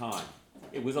some time.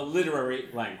 It was a literary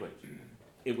language.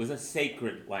 It was a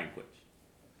sacred language.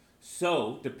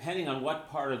 So, depending on what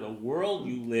part of the world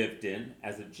you lived in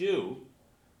as a Jew,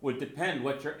 would depend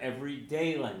what your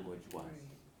everyday language was.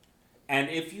 And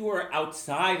if you were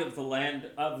outside of the land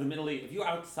of the Middle East, if you were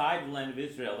outside the land of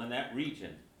Israel in that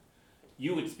region,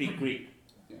 you would speak Greek.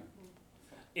 Yeah.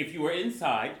 If you were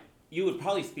inside, you would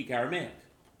probably speak Aramaic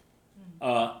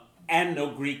and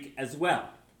know Greek as well.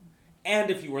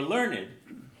 And if you were learned,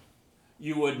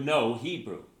 you would know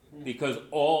Hebrew, because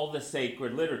all the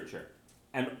sacred literature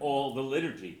and all the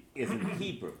liturgy is in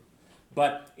Hebrew.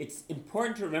 But it's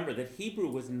important to remember that Hebrew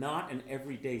was not an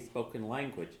everyday spoken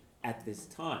language at this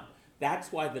time.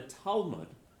 That's why the Talmud,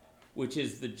 which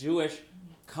is the Jewish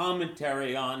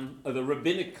commentary on, the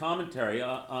rabbinic commentary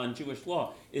on Jewish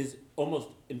law, is almost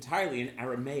entirely in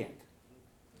Aramaic,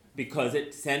 because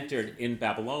it centered in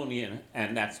Babylonian,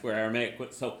 and that's where Aramaic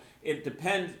was. So it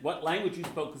depends, what language you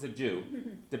spoke as a Jew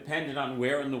depended on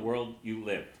where in the world you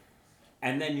lived.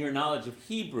 And then your knowledge of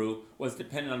Hebrew was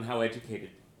dependent on how educated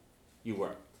you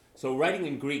were. So writing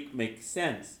in Greek makes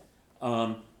sense.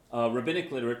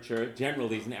 Rabbinic literature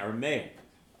generally is in Aramaic.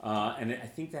 And I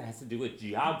think that has to do with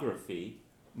geography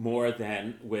more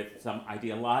than with some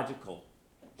ideological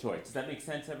choice. Does that make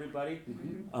sense, everybody?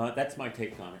 Mm-hmm. That's my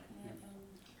take on it.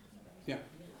 Yeah.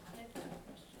 I have a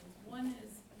question. One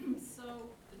is, so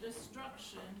the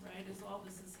destruction, right, as all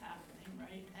this is happening,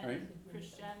 right? And Right.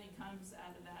 Christianity comes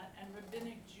out of that, and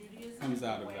rabbinic Judaism, Comes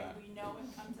out the of way that. we know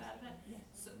it comes out of that.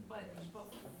 So, but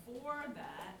before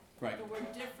that, Right. there were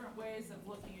different ways of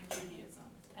looking at Judaism.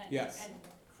 And, Yes. and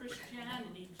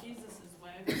Christianity, Jesus'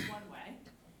 way was one way,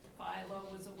 Philo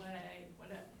was a way,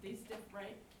 whatever, these different,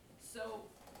 right? So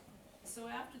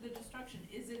after the destruction,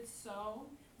 is it so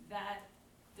that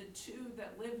the two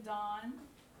that lived on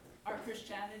are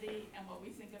Christianity and what we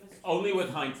think of as Only with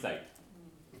hindsight.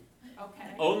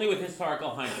 okay? Only with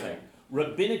historical hindsight.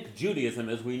 Rabbinic Judaism,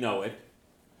 as we know it,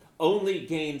 only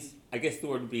gains, I guess the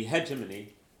word would be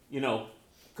hegemony,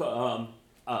 Long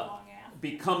after.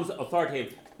 becomes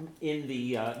authoritative in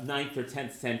the 9th or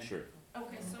 10th century.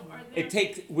 Okay, so are there? It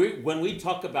takes, when we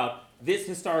talk about this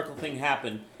historical thing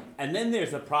happened, and then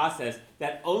there's a process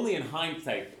that only in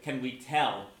hindsight can we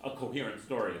tell a coherent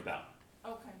story about.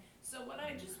 Okay, so what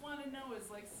I just want to know is,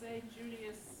 like, say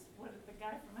Julius, the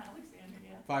guy from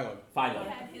Alexandria, Philo. Philo. he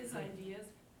had his ideas.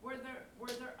 Were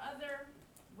there other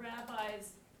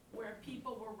rabbis where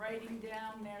people were writing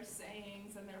down their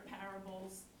sayings and their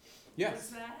parables? Yes. Was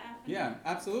that happening? Yeah,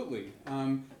 absolutely.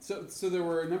 So there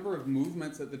were a number of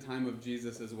movements at the time of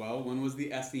Jesus as well. One was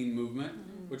the Essene movement,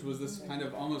 which was this kind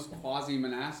of almost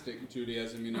quasi-monastic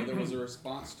Judaism. There was a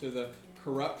response to the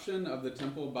corruption of the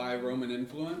temple by Roman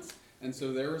influence. And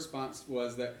so their response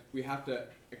was that we have to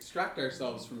extract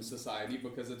ourselves from society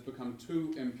because it's become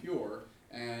too impure.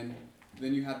 And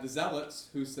then you had the Zealots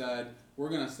who said, we're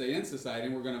going to stay in society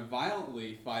and we're going to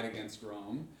violently fight against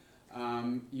Rome.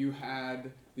 You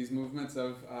had these movements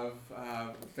of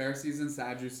Pharisees and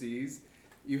Sadducees.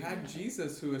 You had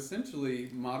Jesus, who essentially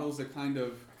models a kind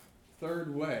of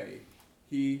third way.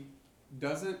 He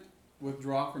doesn't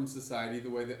withdraw from society the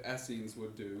way that Essenes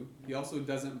would do. He also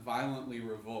doesn't violently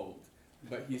revolt,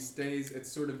 but he stays,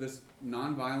 it's sort of this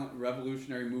nonviolent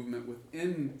revolutionary movement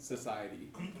within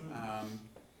society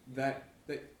that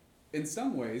in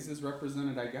some ways is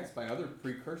represented, I guess, by other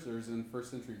precursors in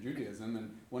first century Judaism.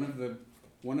 And one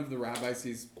of the rabbis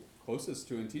he's closest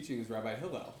to in teaching is Rabbi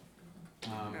Hillel.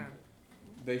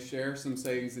 They share some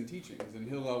sayings and teachings, and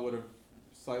Hillel would have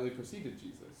slightly preceded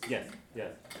Jesus. Yes.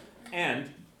 And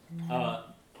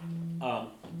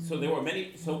so there were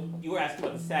many, so you were asking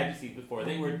about the Sadducees before.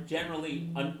 They were generally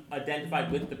identified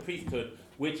with the priesthood,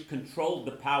 which controlled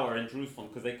the power in Jerusalem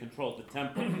because they controlled the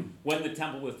temple. When the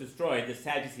temple was destroyed, the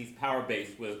Sadducees' power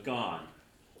base was gone.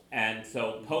 And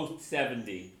so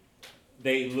post-70,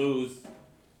 they lose,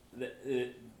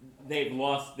 they've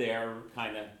lost their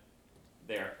kind of,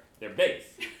 their base.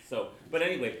 So, but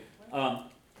anyway,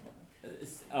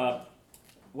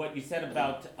 what you said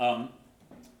about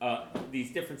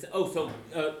these differences.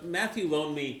 Matthew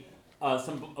loaned me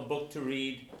a book to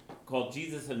read called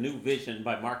Jesus, A New Vision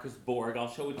by Marcus Borg.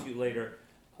 I'll show it to you later,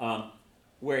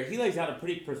 where he lays out a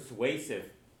pretty persuasive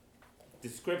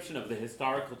description of the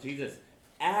historical Jesus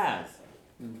as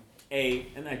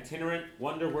an itinerant,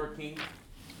 wonder-working,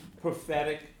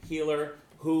 prophetic healer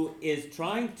who is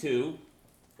trying to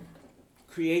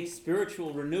create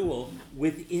spiritual renewal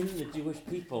within the Jewish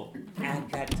people at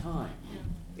that time.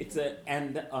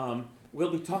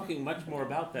 We'll be talking much more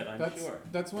about that, I'm sure.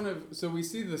 That's so we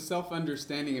see the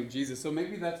self-understanding of Jesus. So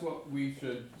maybe that's what we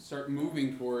should start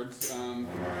moving towards.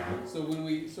 So when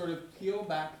we sort of peel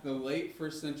back the late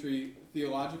first century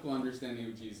theological understanding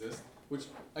of Jesus, which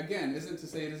again isn't to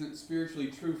say it isn't spiritually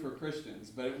true for Christians,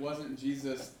 but it wasn't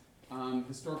Jesus'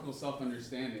 historical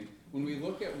self-understanding. when we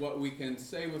look at what we can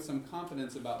say with some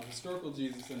confidence about the historical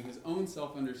Jesus and his own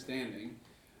self-understanding,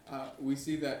 we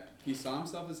see that he saw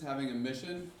himself as having a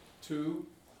mission to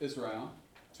Israel,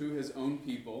 to his own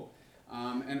people,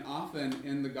 and often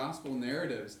in the gospel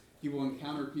narratives, he will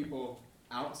encounter people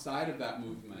outside of that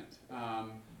movement.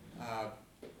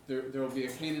 There will be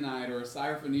a Canaanite or a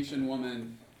Syrophoenician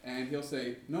woman, and he'll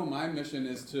say, no, my mission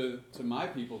is to my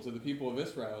people, to the people of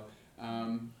Israel.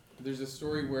 There's a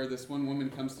story where this one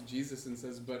woman comes to Jesus and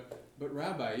says, but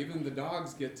Rabbi, even the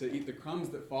dogs get to eat the crumbs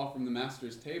that fall from the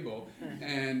master's table.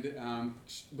 And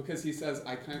because he says,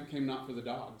 I came not for the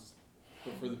dogs,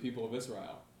 but for the people of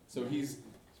Israel. So he's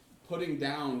putting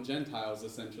down Gentiles,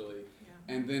 essentially.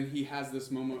 Yeah. And then he has this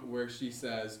moment where she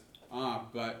says,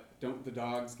 but don't the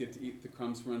dogs get to eat the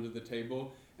crumbs from under the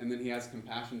table? And then he has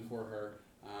compassion for her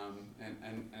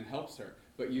and helps her.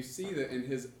 But you see that in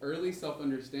his early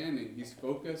self-understanding, he's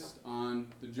focused on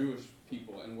the Jewish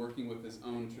people and working with his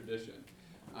own tradition.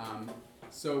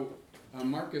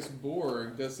 Marcus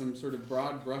Borg does some sort of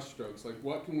broad brushstrokes, like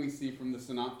what can we see from the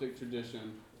synoptic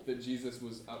tradition that Jesus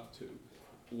was up to?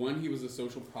 One, he was a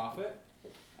social prophet.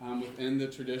 Within the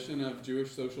tradition of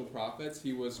Jewish social prophets,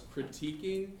 he was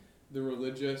critiquing the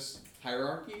religious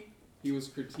hierarchy. He was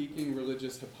critiquing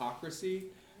religious hypocrisy.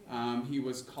 He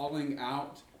was calling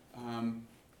out,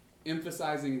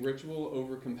 emphasizing ritual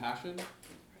over compassion.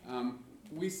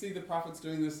 We see the prophets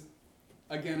doing this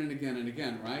again and again and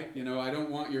again, right? I don't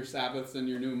want your Sabbaths and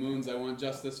your new moons. I want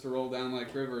justice to roll down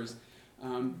like rivers.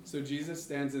 So Jesus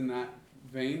stands in that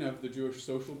vein of the Jewish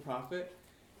social prophet.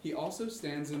 He also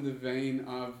stands in the vein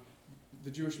of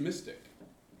the Jewish mystic.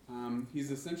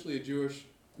 He's essentially a Jewish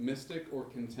mystic or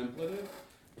contemplative.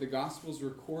 The Gospels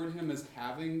record him as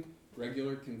having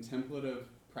regular contemplative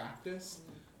practice.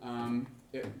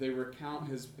 They recount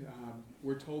his,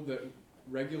 we're told that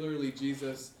regularly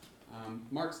Jesus,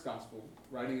 Mark's Gospel,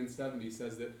 writing in 70,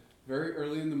 says that very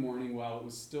early in the morning while it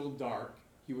was still dark,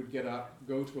 he would get up,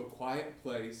 go to a quiet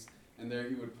place, and there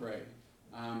he would pray.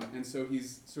 And so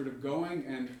he's sort of going,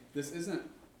 and this isn't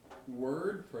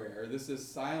word prayer, this is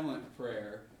silent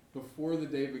prayer. Before the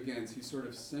day begins, he's sort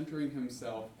of centering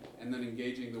himself and then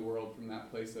engaging the world from that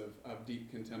place of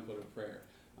deep contemplative prayer.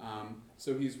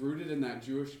 So he's rooted in that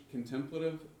Jewish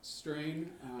contemplative strain.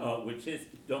 Which is,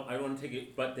 I don't want to take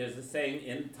it, but there's a saying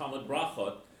in Talmud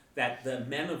Brachot that the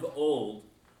men of old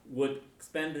would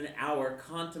spend an hour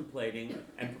contemplating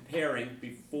and preparing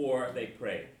before they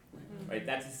prayed. Right?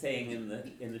 That's a saying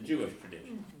in the Jewish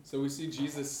tradition. So we see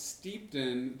Jesus steeped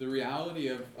in the reality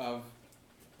of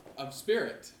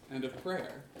spirit and of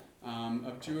prayer,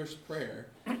 of Jewish prayer.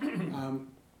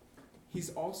 He's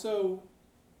also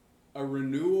a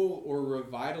renewal or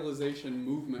revitalization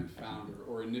movement founder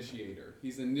or initiator.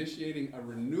 He's initiating a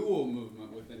renewal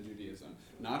movement within Judaism.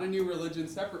 Not a new religion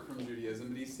separate from Judaism,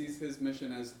 but he sees his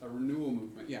mission as a renewal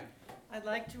movement. Yeah. I'd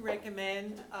like to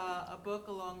recommend a book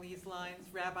along these lines,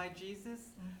 Rabbi Jesus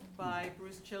by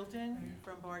Bruce Chilton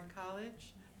from Bard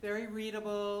College. Very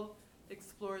readable,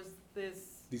 explores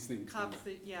these things.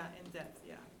 In depth,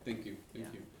 yeah. Thank you.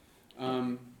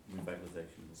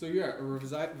 Revitalization. So yeah, a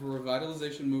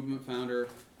revitalization movement founder,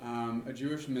 a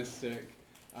Jewish mystic,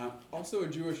 also a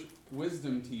Jewish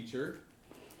wisdom teacher,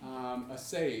 a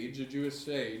sage, a Jewish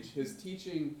sage. His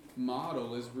teaching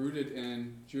model is rooted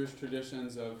in Jewish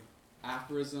traditions of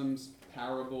aphorisms,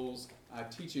 parables,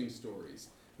 teaching stories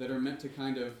that are meant to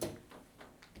kind of,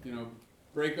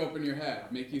 break open your head,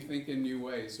 make you think in new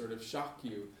ways, sort of shock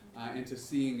you into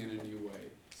seeing in a new way.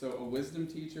 So a wisdom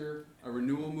teacher, a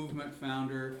renewal movement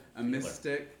founder, a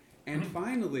mystic, and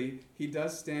finally, he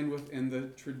does stand within the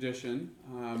tradition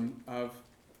of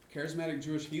charismatic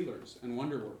Jewish healers and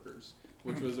wonder workers,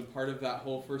 which was a part of that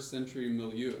whole first century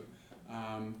milieu.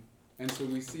 And so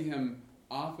we see him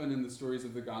often in the stories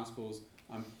of the Gospels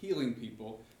healing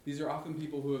people. These are often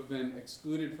people who have been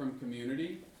excluded from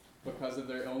community because of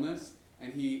their illness,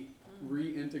 and he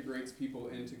reintegrates people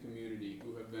into community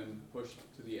who have been pushed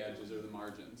to the edges or the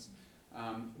margins.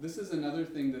 This is another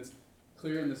thing that's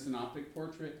clear in the synoptic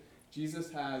portrait.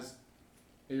 Jesus has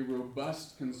a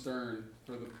robust concern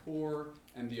for the poor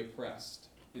and the oppressed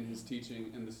in his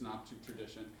teaching in the synoptic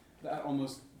tradition. That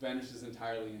almost vanishes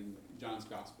entirely in John's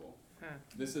Gospel.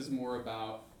 This is more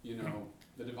about,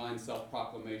 the divine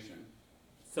self-proclamation.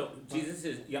 So Jesus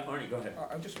is, Arnie, go ahead.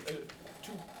 I just,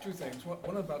 two things.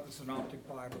 One about the Synoptic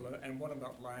Bible and one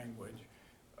about language.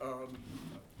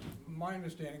 My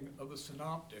understanding of the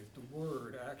synoptic, the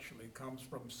word actually comes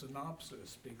from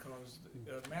synopsis because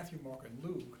Matthew, Mark, and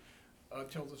Luke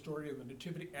tell the story of the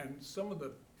Nativity, and some of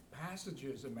the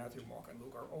passages in Matthew, Mark, and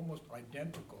Luke are almost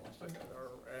identical.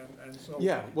 And so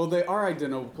Yeah, well, they are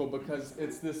identical because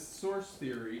it's this source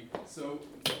theory. So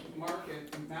Mark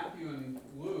and Matthew and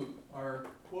Luke are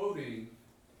quoting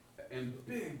in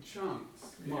big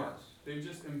chunks Mark. Yes. They've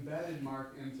just embedded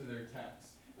Mark into their text.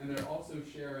 And they're also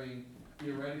sharing,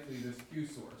 theoretically, this Q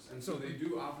source. And so they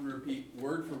do often repeat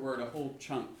word for word a whole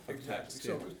chunk of text.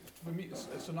 So for me,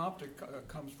 a synoptic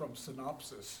comes from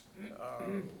synopsis,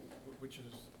 which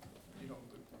is,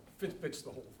 fits the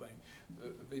whole thing.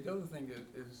 The other thing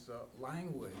is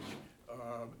language.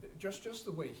 Just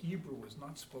the way Hebrew was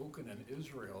not spoken in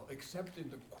Israel, except in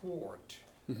the court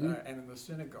and in the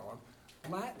synagogue,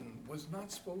 Latin was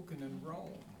not spoken in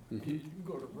Rome. You can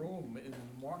go to Rome in the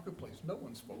marketplace, no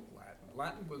one spoke Latin.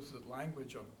 Latin was the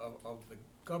language of the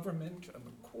government and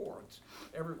the courts.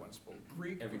 Everyone spoke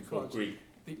Greek because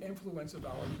the influence of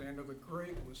Alexander the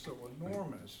Great was so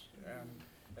enormous.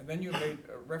 And then you made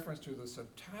a reference to the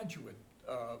Septuagint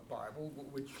Bible,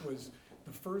 which was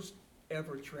the first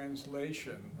ever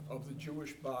translation of the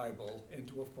Jewish Bible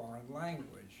into a foreign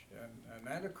language. And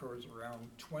that occurs around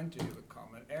 20 of the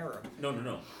Common Era.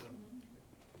 No.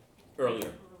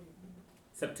 Earlier.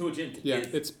 Septuagint is...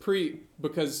 it's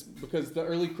because the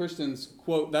early Christians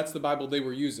quote, that's the Bible they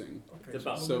were using. Okay, It's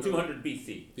about so 200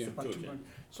 BC. Yeah. Septuagint.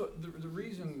 So the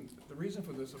reason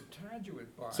for the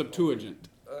Septuagint Bible Septuagint.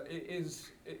 is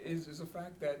the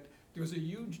fact that there was a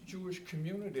huge Jewish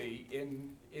community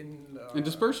in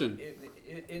dispersion.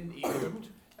 in Egypt,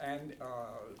 and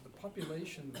the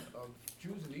population of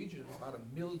Jews in Egypt is about 1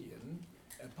 million,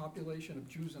 and population of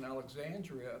Jews in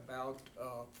Alexandria about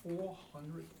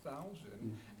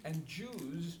 400,000, and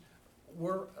Jews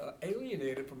were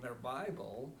alienated from their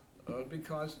Bible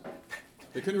because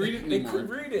They couldn't read it anymore.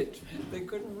 They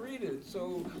couldn't read it.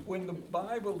 So when the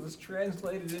Bible is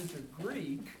translated into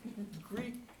Greek,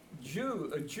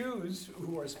 Jews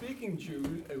who are speaking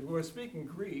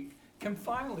Greek can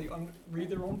finally read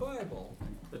their own Bible.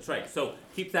 That's right. So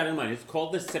keep that in mind. It's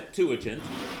called the Septuagint.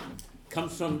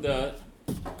 Comes from the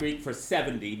Greek for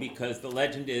 70 because the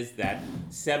legend is that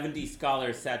 70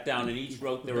 scholars sat down and each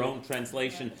wrote their own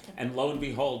translation, and lo and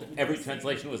behold, every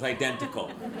translation was identical,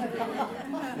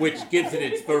 which gives it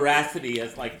its veracity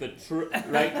as like the true,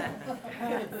 right?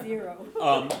 Zero.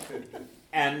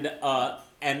 And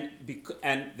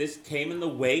this came in the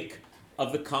wake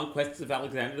of the conquests of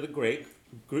Alexander the Great,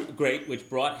 which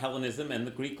brought Hellenism and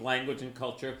the Greek language and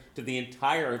culture to the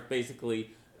entire,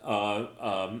 basically,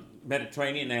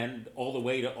 Mediterranean and all the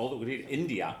way to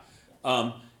India,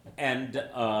 as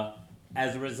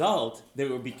a result, there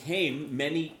became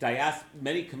many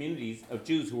communities of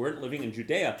Jews who weren't living in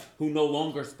Judea who no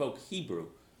longer spoke Hebrew,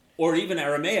 or even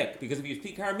Aramaic, because if you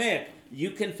speak Aramaic,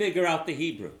 you can figure out the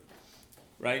Hebrew,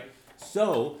 right?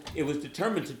 So it was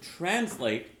determined to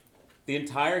translate the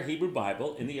entire Hebrew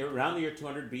Bible around the year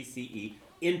 200 BCE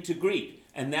into Greek,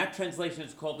 and that translation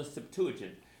is called the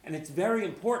Septuagint. And it's very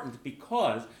important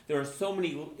because there are so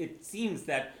many, it seems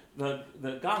that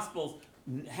the Gospels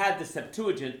had the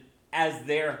Septuagint as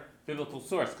their biblical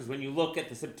source. Because when you look at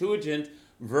the Septuagint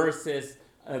versus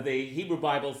the Hebrew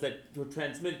Bibles that were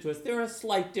transmitted to us, there are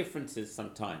slight differences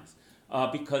sometimes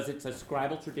because it's a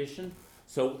scribal tradition.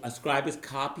 So a scribe is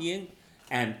copying,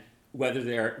 and whether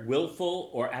they're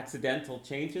willful or accidental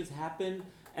changes happen.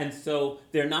 And so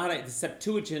the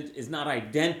Septuagint is not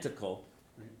identical.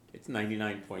 It's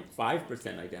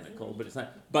 99.5% identical, but it's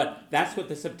not. But that's what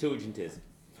the Septuagint is.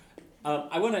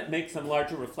 I want to make some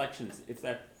larger reflections. If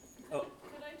that. Oh.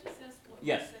 Could I just ask one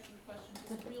Yes. second question,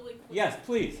 just really quick? Yes,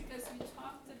 please. Because you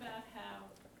talked about how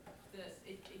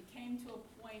it came to a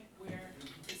point where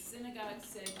the synagogue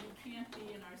said you can't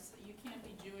be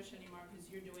Jewish anymore because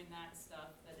you're doing that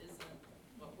stuff that isn't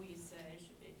what we say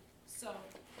should be. So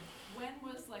when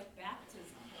was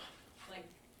baptism?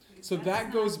 So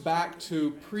that goes back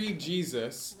to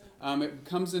pre-Jesus. It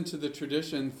comes into the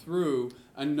tradition through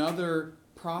another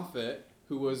prophet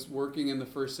who was working in the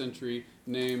first century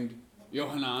named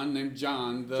John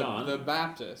the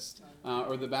Baptist,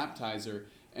 or the baptizer.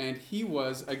 And he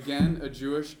was, again, a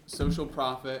Jewish social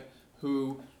prophet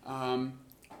who,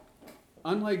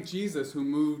 unlike Jesus, who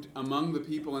moved among the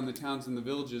people in the towns and the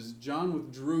villages, John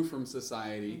withdrew from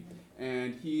society.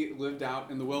 And he lived out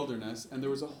in the wilderness, and there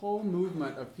was a whole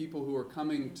movement of people who were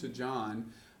coming to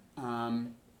John,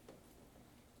 and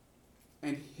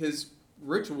his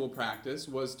ritual practice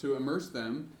was to immerse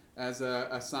them as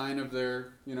a sign of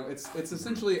their, it's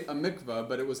essentially a mikvah,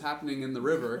 but it was happening in the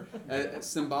river,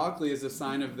 symbolically as a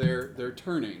sign of their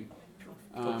turning.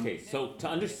 Okay, so to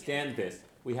understand this,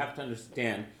 we have to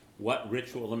understand what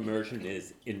ritual immersion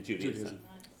is in Judaism.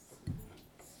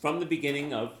 From the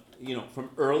beginning of from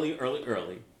early,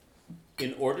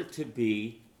 in order to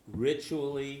be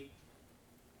ritually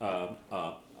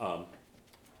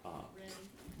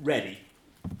ready,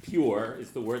 pure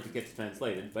is the word that gets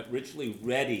translated, but ritually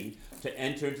ready to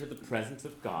enter into the presence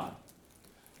of God,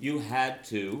 you had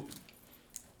to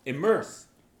immerse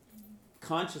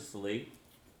consciously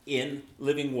in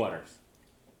living waters.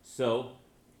 So,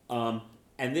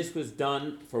 and this was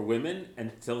done for women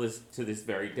until to this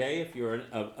very day. If you're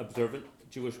an observant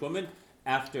Jewish woman,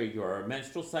 after your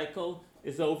menstrual cycle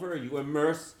is over, you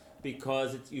immerse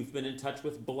because you've been in touch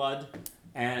with blood,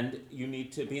 and you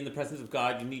need to be in the presence of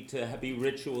God. You need to be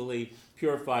ritually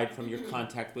purified from your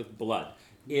contact with blood.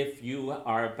 If you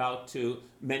are about to,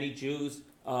 many Jews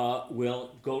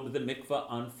will go to the mikveh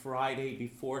on Friday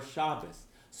before Shabbos,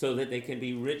 so that they can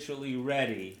be ritually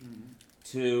ready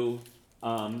to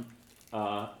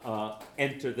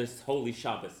enter this holy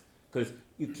Shabbos. Because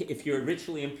if you're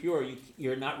ritually impure,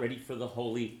 you're not ready for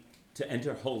to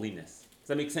enter holiness. Does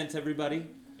that make sense, everybody?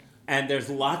 And there's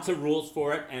lots of rules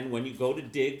for it. And when you go to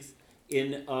digs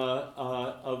in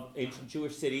of ancient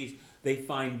Jewish cities, they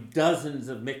find dozens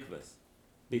of mikvahs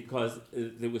because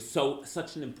there was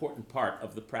such an important part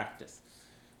of the practice.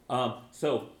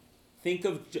 So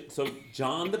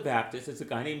John the Baptist is a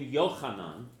guy named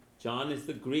Yochanan. John is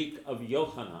the Greek of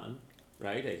Yochanan,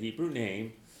 right? A Hebrew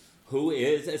name, who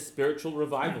is a spiritual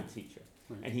revival teacher.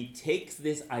 And he takes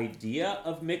this idea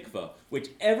of mikvah,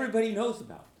 which everybody knows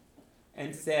about,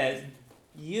 and says,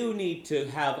 you need to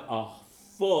have a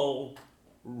full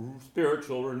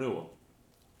spiritual renewal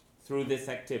through this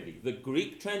activity. The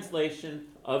Greek translation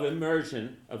of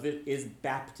immersion of it is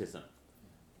baptism.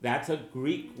 That's a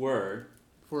Greek word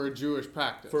for a Jewish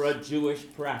practice.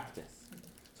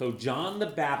 So John the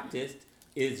Baptist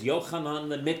is Yochanan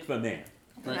the mikvah man.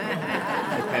 Right.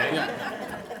 Okay? Yeah.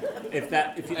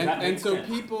 So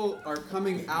people are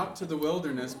coming out to the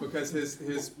wilderness because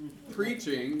his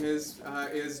preaching is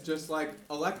just like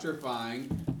electrifying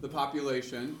the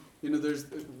population. There's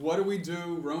what do we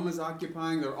do? Rome is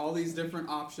occupying. There are all these different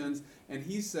options, and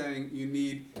he's saying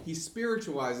he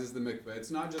spiritualizes the mikveh.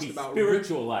 It's not just about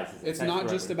spiritualizes. It's not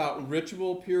just about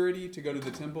ritual purity to go to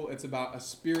the temple. It's about a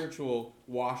spiritual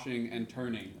washing and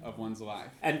turning of one's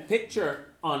life. And picture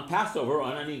on Passover,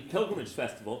 on any pilgrimage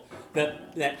festival,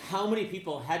 that how many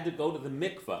people had to go to the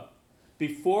mikveh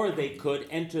before they could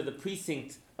enter the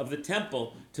precincts of the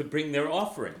temple to bring their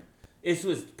offering. This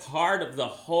was part of the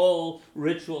whole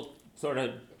ritual sort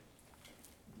of.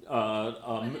 It was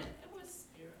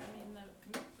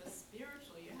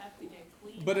spiritual. You have to get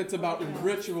clean. But it's about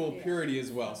ritual purity as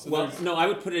well. So no, I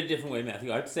would put it a different way,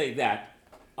 Matthew. I'd say that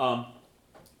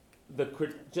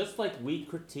just like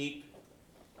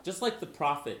the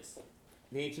prophets,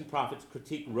 the ancient prophets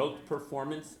critique rote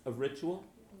performance of ritual,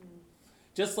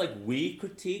 just like we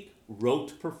critique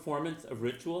rote performance of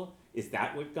ritual. Is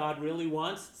that what God really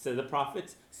wants? Say the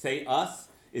prophets, say us.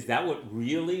 Is that what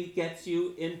really gets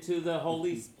you into the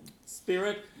Holy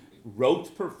Spirit?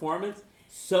 Rote performance?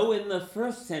 So in the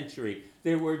first century,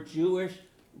 there were Jewish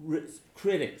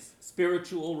critics,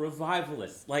 spiritual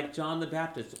revivalists, like John the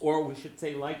Baptist, or we should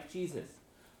say like Jesus,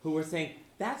 who were saying,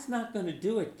 that's not going to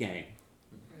do it, gang.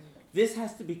 This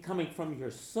has to be coming from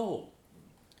your soul.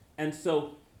 And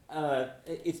so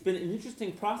it's been an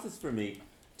interesting process for me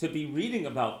to be reading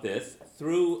about this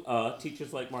through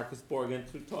teachers like Marcus Borg and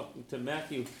through talking to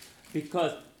Matthew,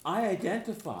 because I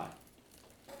identify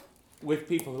with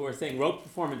people who are saying rote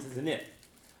performance isn't it.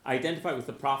 I identify with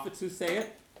the prophets who say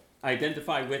it. I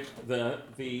identify with the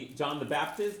John the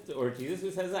Baptist or Jesus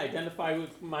who says it. I identify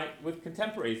with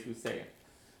contemporaries who say it.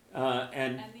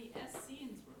 And the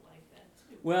Essenes were like that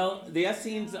too. Well, the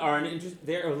Essenes are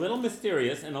they're a little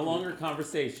mysterious and a longer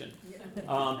conversation.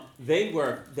 They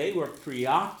were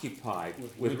preoccupied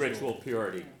with ritual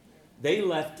purity. They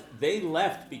left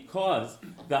because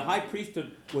the high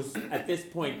priesthood was at this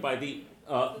point by the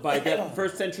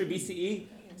first century BCE,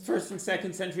 first and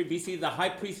second century BCE, the high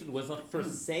priesthood was for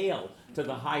sale to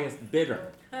the highest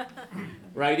bidder.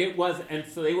 Right? It was, and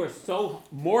so they were so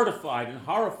mortified and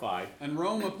horrified. And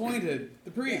Rome appointed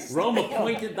the priest. Rome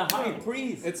appointed the high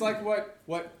priest. It's like what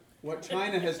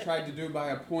China has tried to do by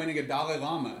appointing a Dalai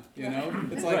Lama,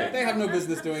 It's like they have no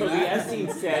business doing that. So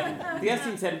the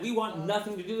Essenes said, we want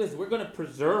nothing to do with this. We're going to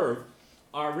preserve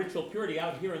our ritual purity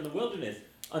out here in the wilderness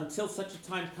until such a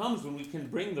time comes when we can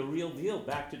bring the real deal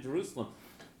back to Jerusalem.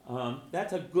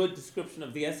 That's a good description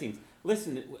of the Essenes.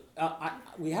 Listen,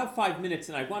 we have 5 minutes,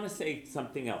 and I want to say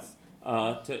something else,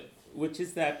 which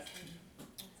is that...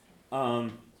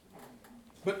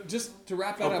 But just to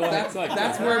wrap that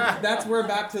up, that's where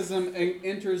baptism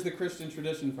enters the Christian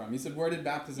tradition from. You said, where did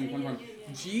baptism come from?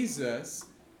 Jesus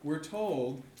we're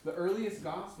told the earliest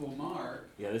gospel, Mark,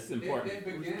 Yeah, this is important. it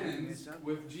begins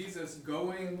with Jesus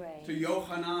going to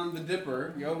Yohanan the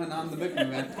Dipper, Yohanan the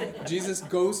Bikman. Jesus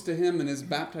goes to him and is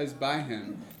baptized by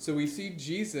him. So we see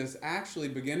Jesus actually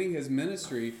beginning his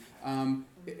ministry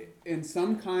in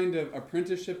some kind of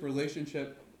apprenticeship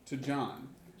relationship to John.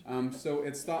 So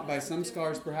it's thought by some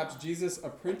scholars perhaps Jesus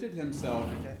apprenticed himself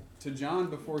to John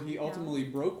before he ultimately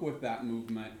broke with that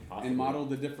movement and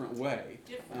modeled a different way.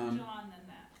 Different John than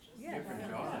that. Yeah.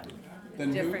 Than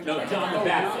who? Different No, John the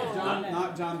Baptist.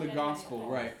 Not John the Gospel,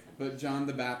 right, but John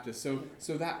the Baptist.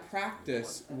 So that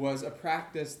practice was a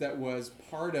practice that was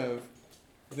part of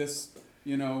this,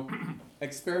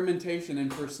 experimentation in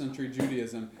first century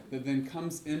Judaism that then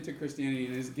comes into Christianity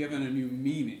and is given a new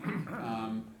meaning.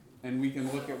 And we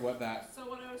can look at what that... So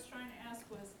what I was trying to ask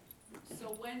was,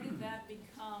 so when did that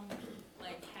become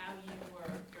like how you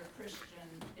were your Christian,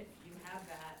 if you have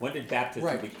that? When did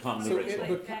baptism become the So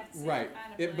ritual?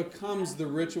 it becomes the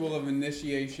ritual of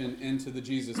initiation into the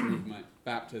Jesus movement,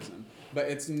 baptism. But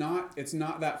it's not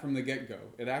that from the get-go.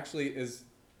 It actually is.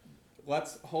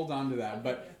 Let's hold on to that.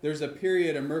 But there's a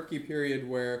murky period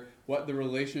where what the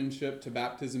relationship to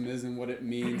baptism is and what it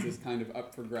means is kind of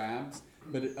up for grabs.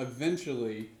 But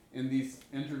eventually, in these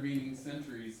intervening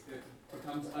centuries, it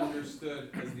becomes understood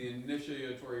as the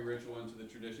initiatory ritual into the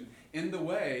tradition. In the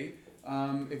way,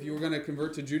 if you were going to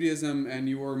convert to Judaism and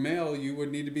you were male, you would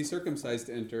need to be circumcised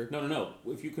to enter. No.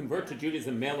 If you convert to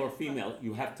Judaism, male or female,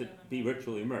 you have to be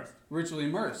ritually immersed. Ritually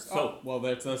immersed. So, well,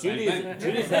 that's the same thing.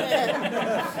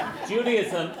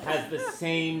 Judaism has the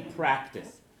same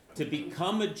practice. To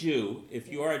become a Jew, if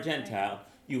you are a Gentile,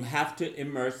 you have to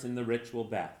immerse in the ritual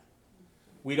bath.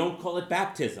 We don't call it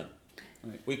baptism.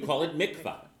 Right. We call it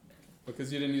mikvah.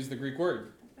 Because you didn't use the Greek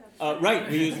word. Right,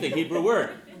 we use the Hebrew word.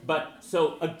 But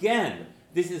so again,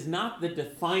 this is not the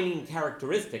defining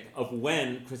characteristic of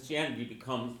when Christianity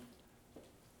becomes,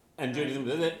 and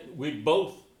Judaism, we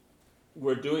both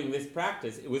were doing this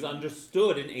practice. It was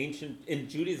understood in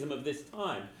Judaism of this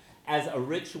time as a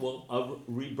ritual of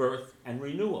rebirth and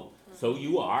renewal. So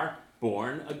you are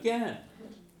born again,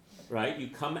 right? You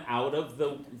come out of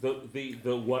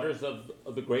the waters of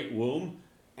the great womb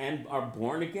and are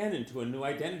born again into a new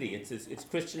identity. It's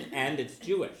Christian and it's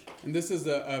Jewish. And this is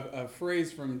a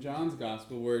phrase from John's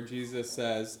Gospel where Jesus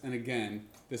says, and again,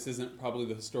 this isn't probably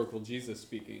the historical Jesus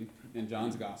speaking in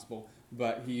John's Gospel,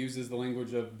 but he uses the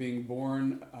language of being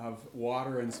born of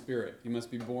water and spirit. You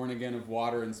must be born again of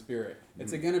water and spirit.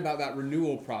 It's again about that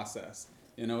renewal process.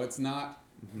 It's not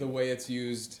the way it's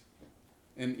used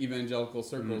in evangelical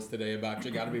circles today about you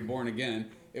got to be born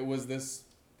again. It was this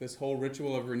whole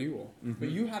ritual of renewal. But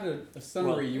you had a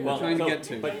summary you were trying to get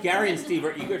to. But Gary and Steve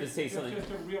are eager to say something.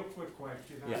 Just a real quick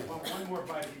question. Yeah. I want one more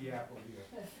bite of the apple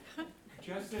here.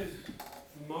 Just as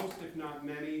most, if not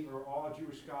many, or all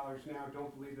Jewish scholars now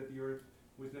don't believe that the earth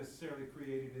was necessarily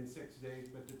created in 6 days,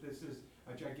 but that this is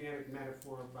a gigantic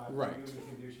metaphor about the human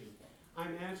condition.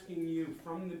 I'm asking you,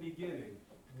 from the beginning,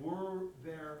 were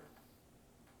there...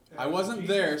 I wasn't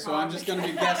there, so I'm just going to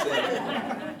be guessing.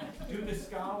 Do the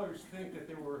scholars think that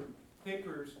there were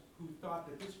thinkers who thought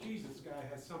that this Jesus guy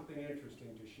has something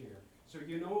interesting to share? So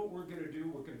you know what we're going to do?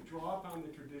 We're going to draw upon the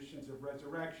traditions of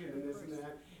resurrection and this and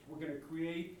that. We're going to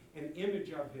create an image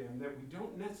of him that we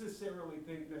don't necessarily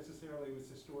think was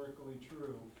historically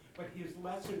true, but his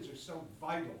lessons are so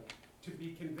vital to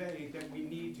be conveyed that we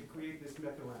need to create this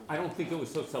myth around. I don't think it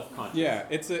was so self-conscious. Yeah,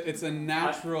 it's a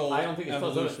natural I don't think it's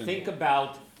evolution. So think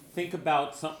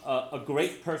about a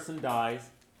great person dies.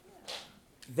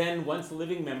 Then once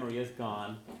living memory is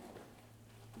gone,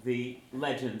 the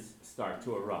legends start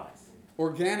to arise.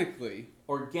 Organically.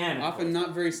 Often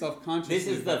not very self-consciously. This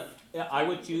is I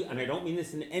would use, and I don't mean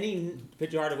this in any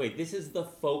pejorative way, this is the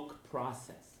folk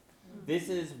process. This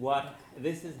is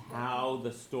how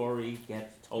the story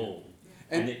gets told.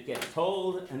 And it gets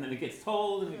told, and then it gets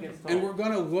told, and it gets told. And we're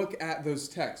going to look at those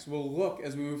texts. We'll look,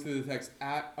 as we move through the text,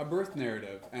 at a birth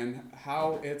narrative and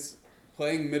how it's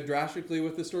playing midrashically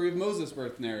with the story of Moses'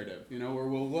 birth narrative, where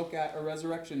we'll look at a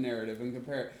resurrection narrative and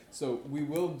compare it. So we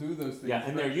will do those things. Yeah,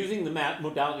 and they're using the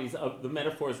modalities of the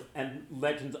metaphors and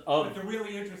legends of... But the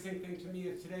really interesting thing to me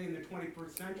is today in the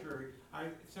 21st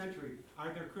century,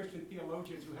 are there Christian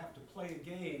theologians who have to play a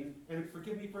game, and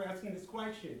forgive me for asking this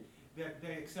question, that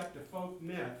they accept a folk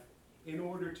myth in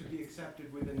order to be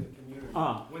accepted within the community.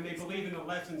 When they believe in the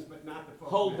lessons but not the folk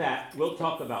Hold myth. that. We'll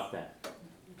talk about that.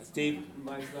 Steve?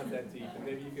 Mine's not that deep, and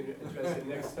maybe you can address it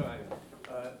next time.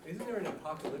 Isn't there an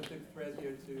apocalyptic thread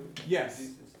here too? Yes.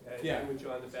 Jesus, yeah. With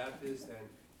John the Baptist and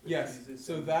yes. Jesus.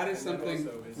 So that is something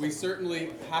we certainly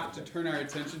have to turn our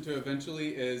attention to eventually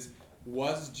is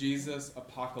Was Jesus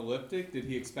apocalyptic? Did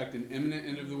he expect an imminent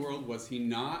end of the world? Was he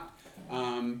not?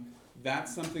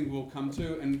 That's something we'll come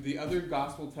to. And the other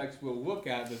gospel text we'll look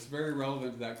at that's very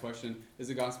relevant to that question is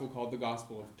a gospel called the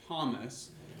Gospel of Thomas,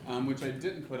 which I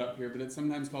didn't put up here, but it's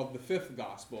sometimes called the fifth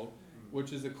gospel,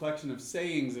 which is a collection of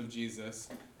sayings of Jesus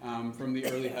from the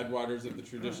early headwaters of the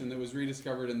tradition that was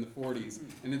rediscovered in the 40s.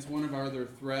 And it's one of our other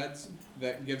threads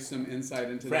that gives some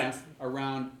insight into Friends. that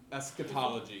around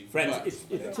eschatology. Friends, But-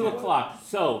 it's 2 o'clock,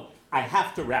 so I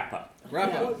have to wrap up.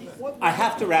 Wrap up. I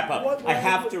have to wrap up. What I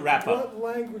have to wrap up.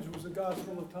 What language was the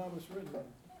Gospel of Thomas written in?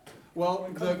 Well,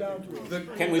 When it comes down to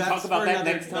it. Can we that's talk about for that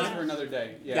another- next That's time? for another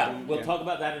day. Yeah, we'll talk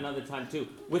about that another time too,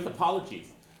 with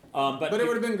apologies. But it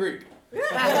would have been Greek. But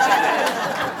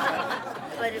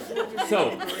it would have So,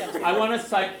 been good. I want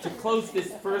to close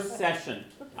this first session,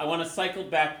 I want to cycle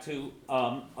back to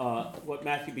what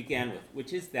Matthew began with,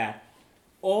 which is that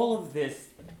all of this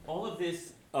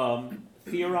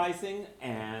theorizing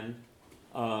and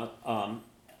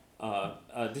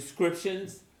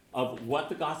descriptions of what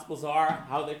the Gospels are,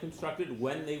 how they're constructed,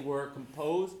 when they were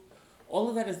composed, all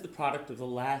of that is the product of the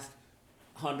last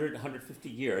 100, 150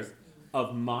 years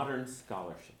of modern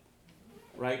scholarship.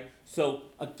 Right? So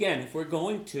again, if we're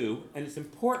going to, and it's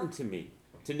important to me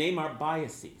to name our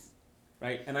biases,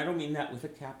 right? And I don't mean that with a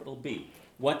capital B.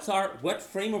 What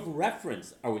frame of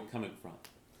reference are we coming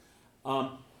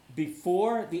from?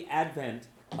 Before the advent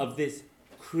of this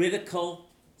critical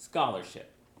scholarship,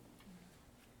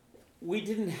 we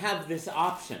didn't have this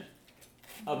option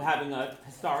of having a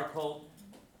historical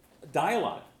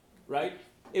dialogue, right?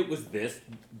 It was this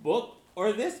book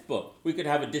or this book. We could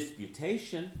have a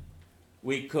disputation.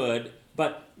 We could,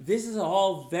 but this is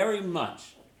all very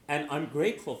much, and I'm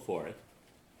grateful for it,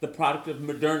 the product of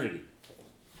modernity.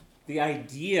 The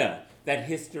idea that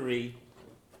history,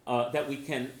 that we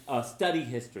can study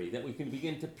history, that we can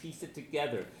begin to piece it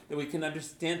together, that we can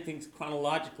understand things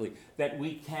chronologically, that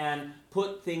we can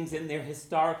put things in their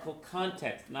historical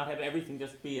context, not have everything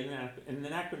just be an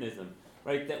anachronism,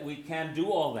 right? That we can do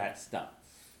all that stuff.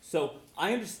 So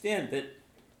I understand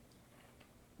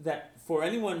that for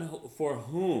anyone for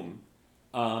whom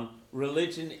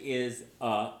religion is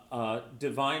a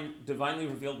divinely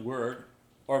revealed word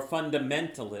or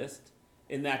fundamentalist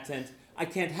in that sense, I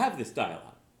can't have this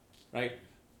dialogue, right?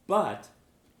 But,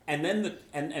 and then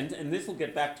and this will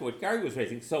get back to what Gary was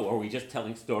raising. So, are we just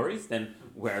telling stories? Then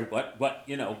where, what,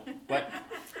 you know, what?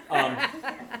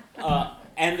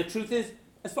 And the truth is,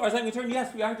 as far as I'm concerned,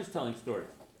 yes, we are just telling stories.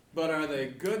 But are they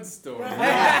good stories?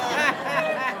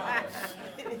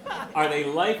 Are they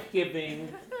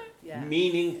life-giving,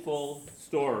 meaningful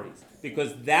stories?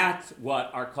 Because that's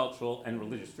what our cultural and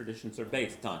religious traditions are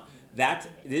based on. That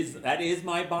is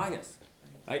my bias.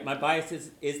 Right? My bias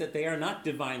is that they are not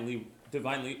divinely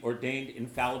ordained,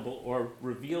 infallible, or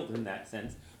revealed in that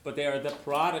sense, but they are the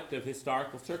product of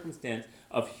historical circumstance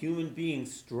of human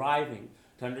beings striving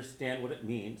to understand what it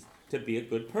means to be a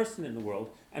good person in the world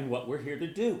and what we're here to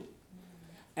do.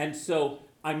 And so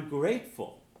I'm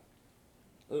grateful.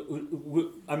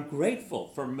 I'm grateful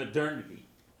for modernity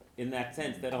in that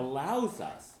sense that allows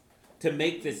us to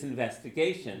make this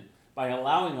investigation by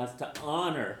allowing us to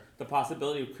honor the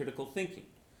possibility of critical thinking.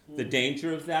 The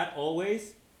danger of that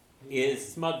always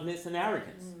is smugness and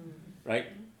arrogance, right?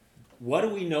 What do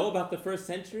we know about the first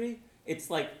century? It's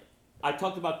like, I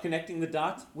talked about connecting the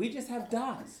dots. We just have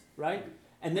dots, right?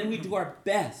 And then we do our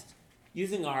best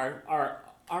using our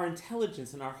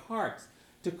intelligence and our hearts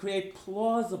to create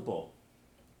plausible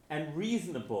and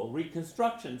reasonable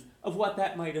reconstructions of what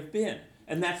that might have been.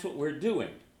 And that's what we're doing.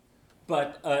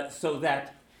 But so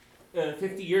that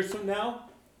 50 years from now,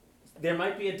 there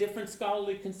might be a different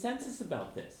scholarly consensus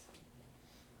about this.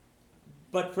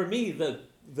 But for me,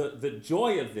 the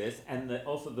joy of this and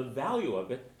also the value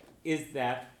of it is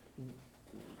that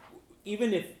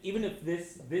even if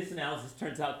this analysis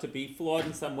turns out to be flawed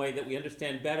in some way that we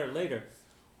understand better later,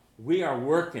 we are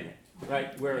working it,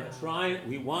 right?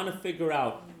 We want to figure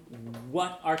out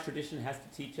what our tradition has to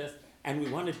teach us, and we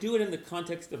want to do it in the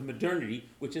context of modernity,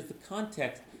 which is the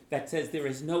context that says there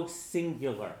is no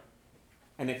singular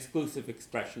and exclusive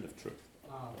expression of truth,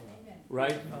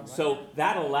 right? So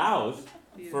that allows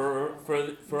for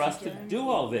us to do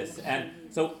all this, and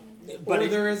so. But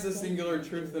there is a singular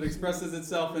truth that expresses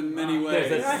itself in many ways.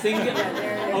 There's a singular.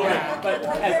 All right, but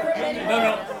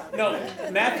no.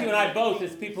 Matthew and I both,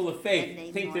 as people of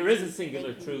faith, think there is a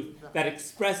singular truth that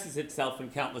expresses itself in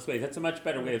countless ways. That's a much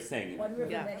better way of saying it. One river,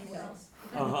 many wells.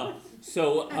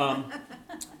 So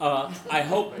I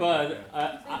hope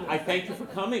I thank you for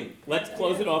coming. Let's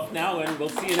close it off now, and we'll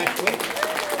see you next week.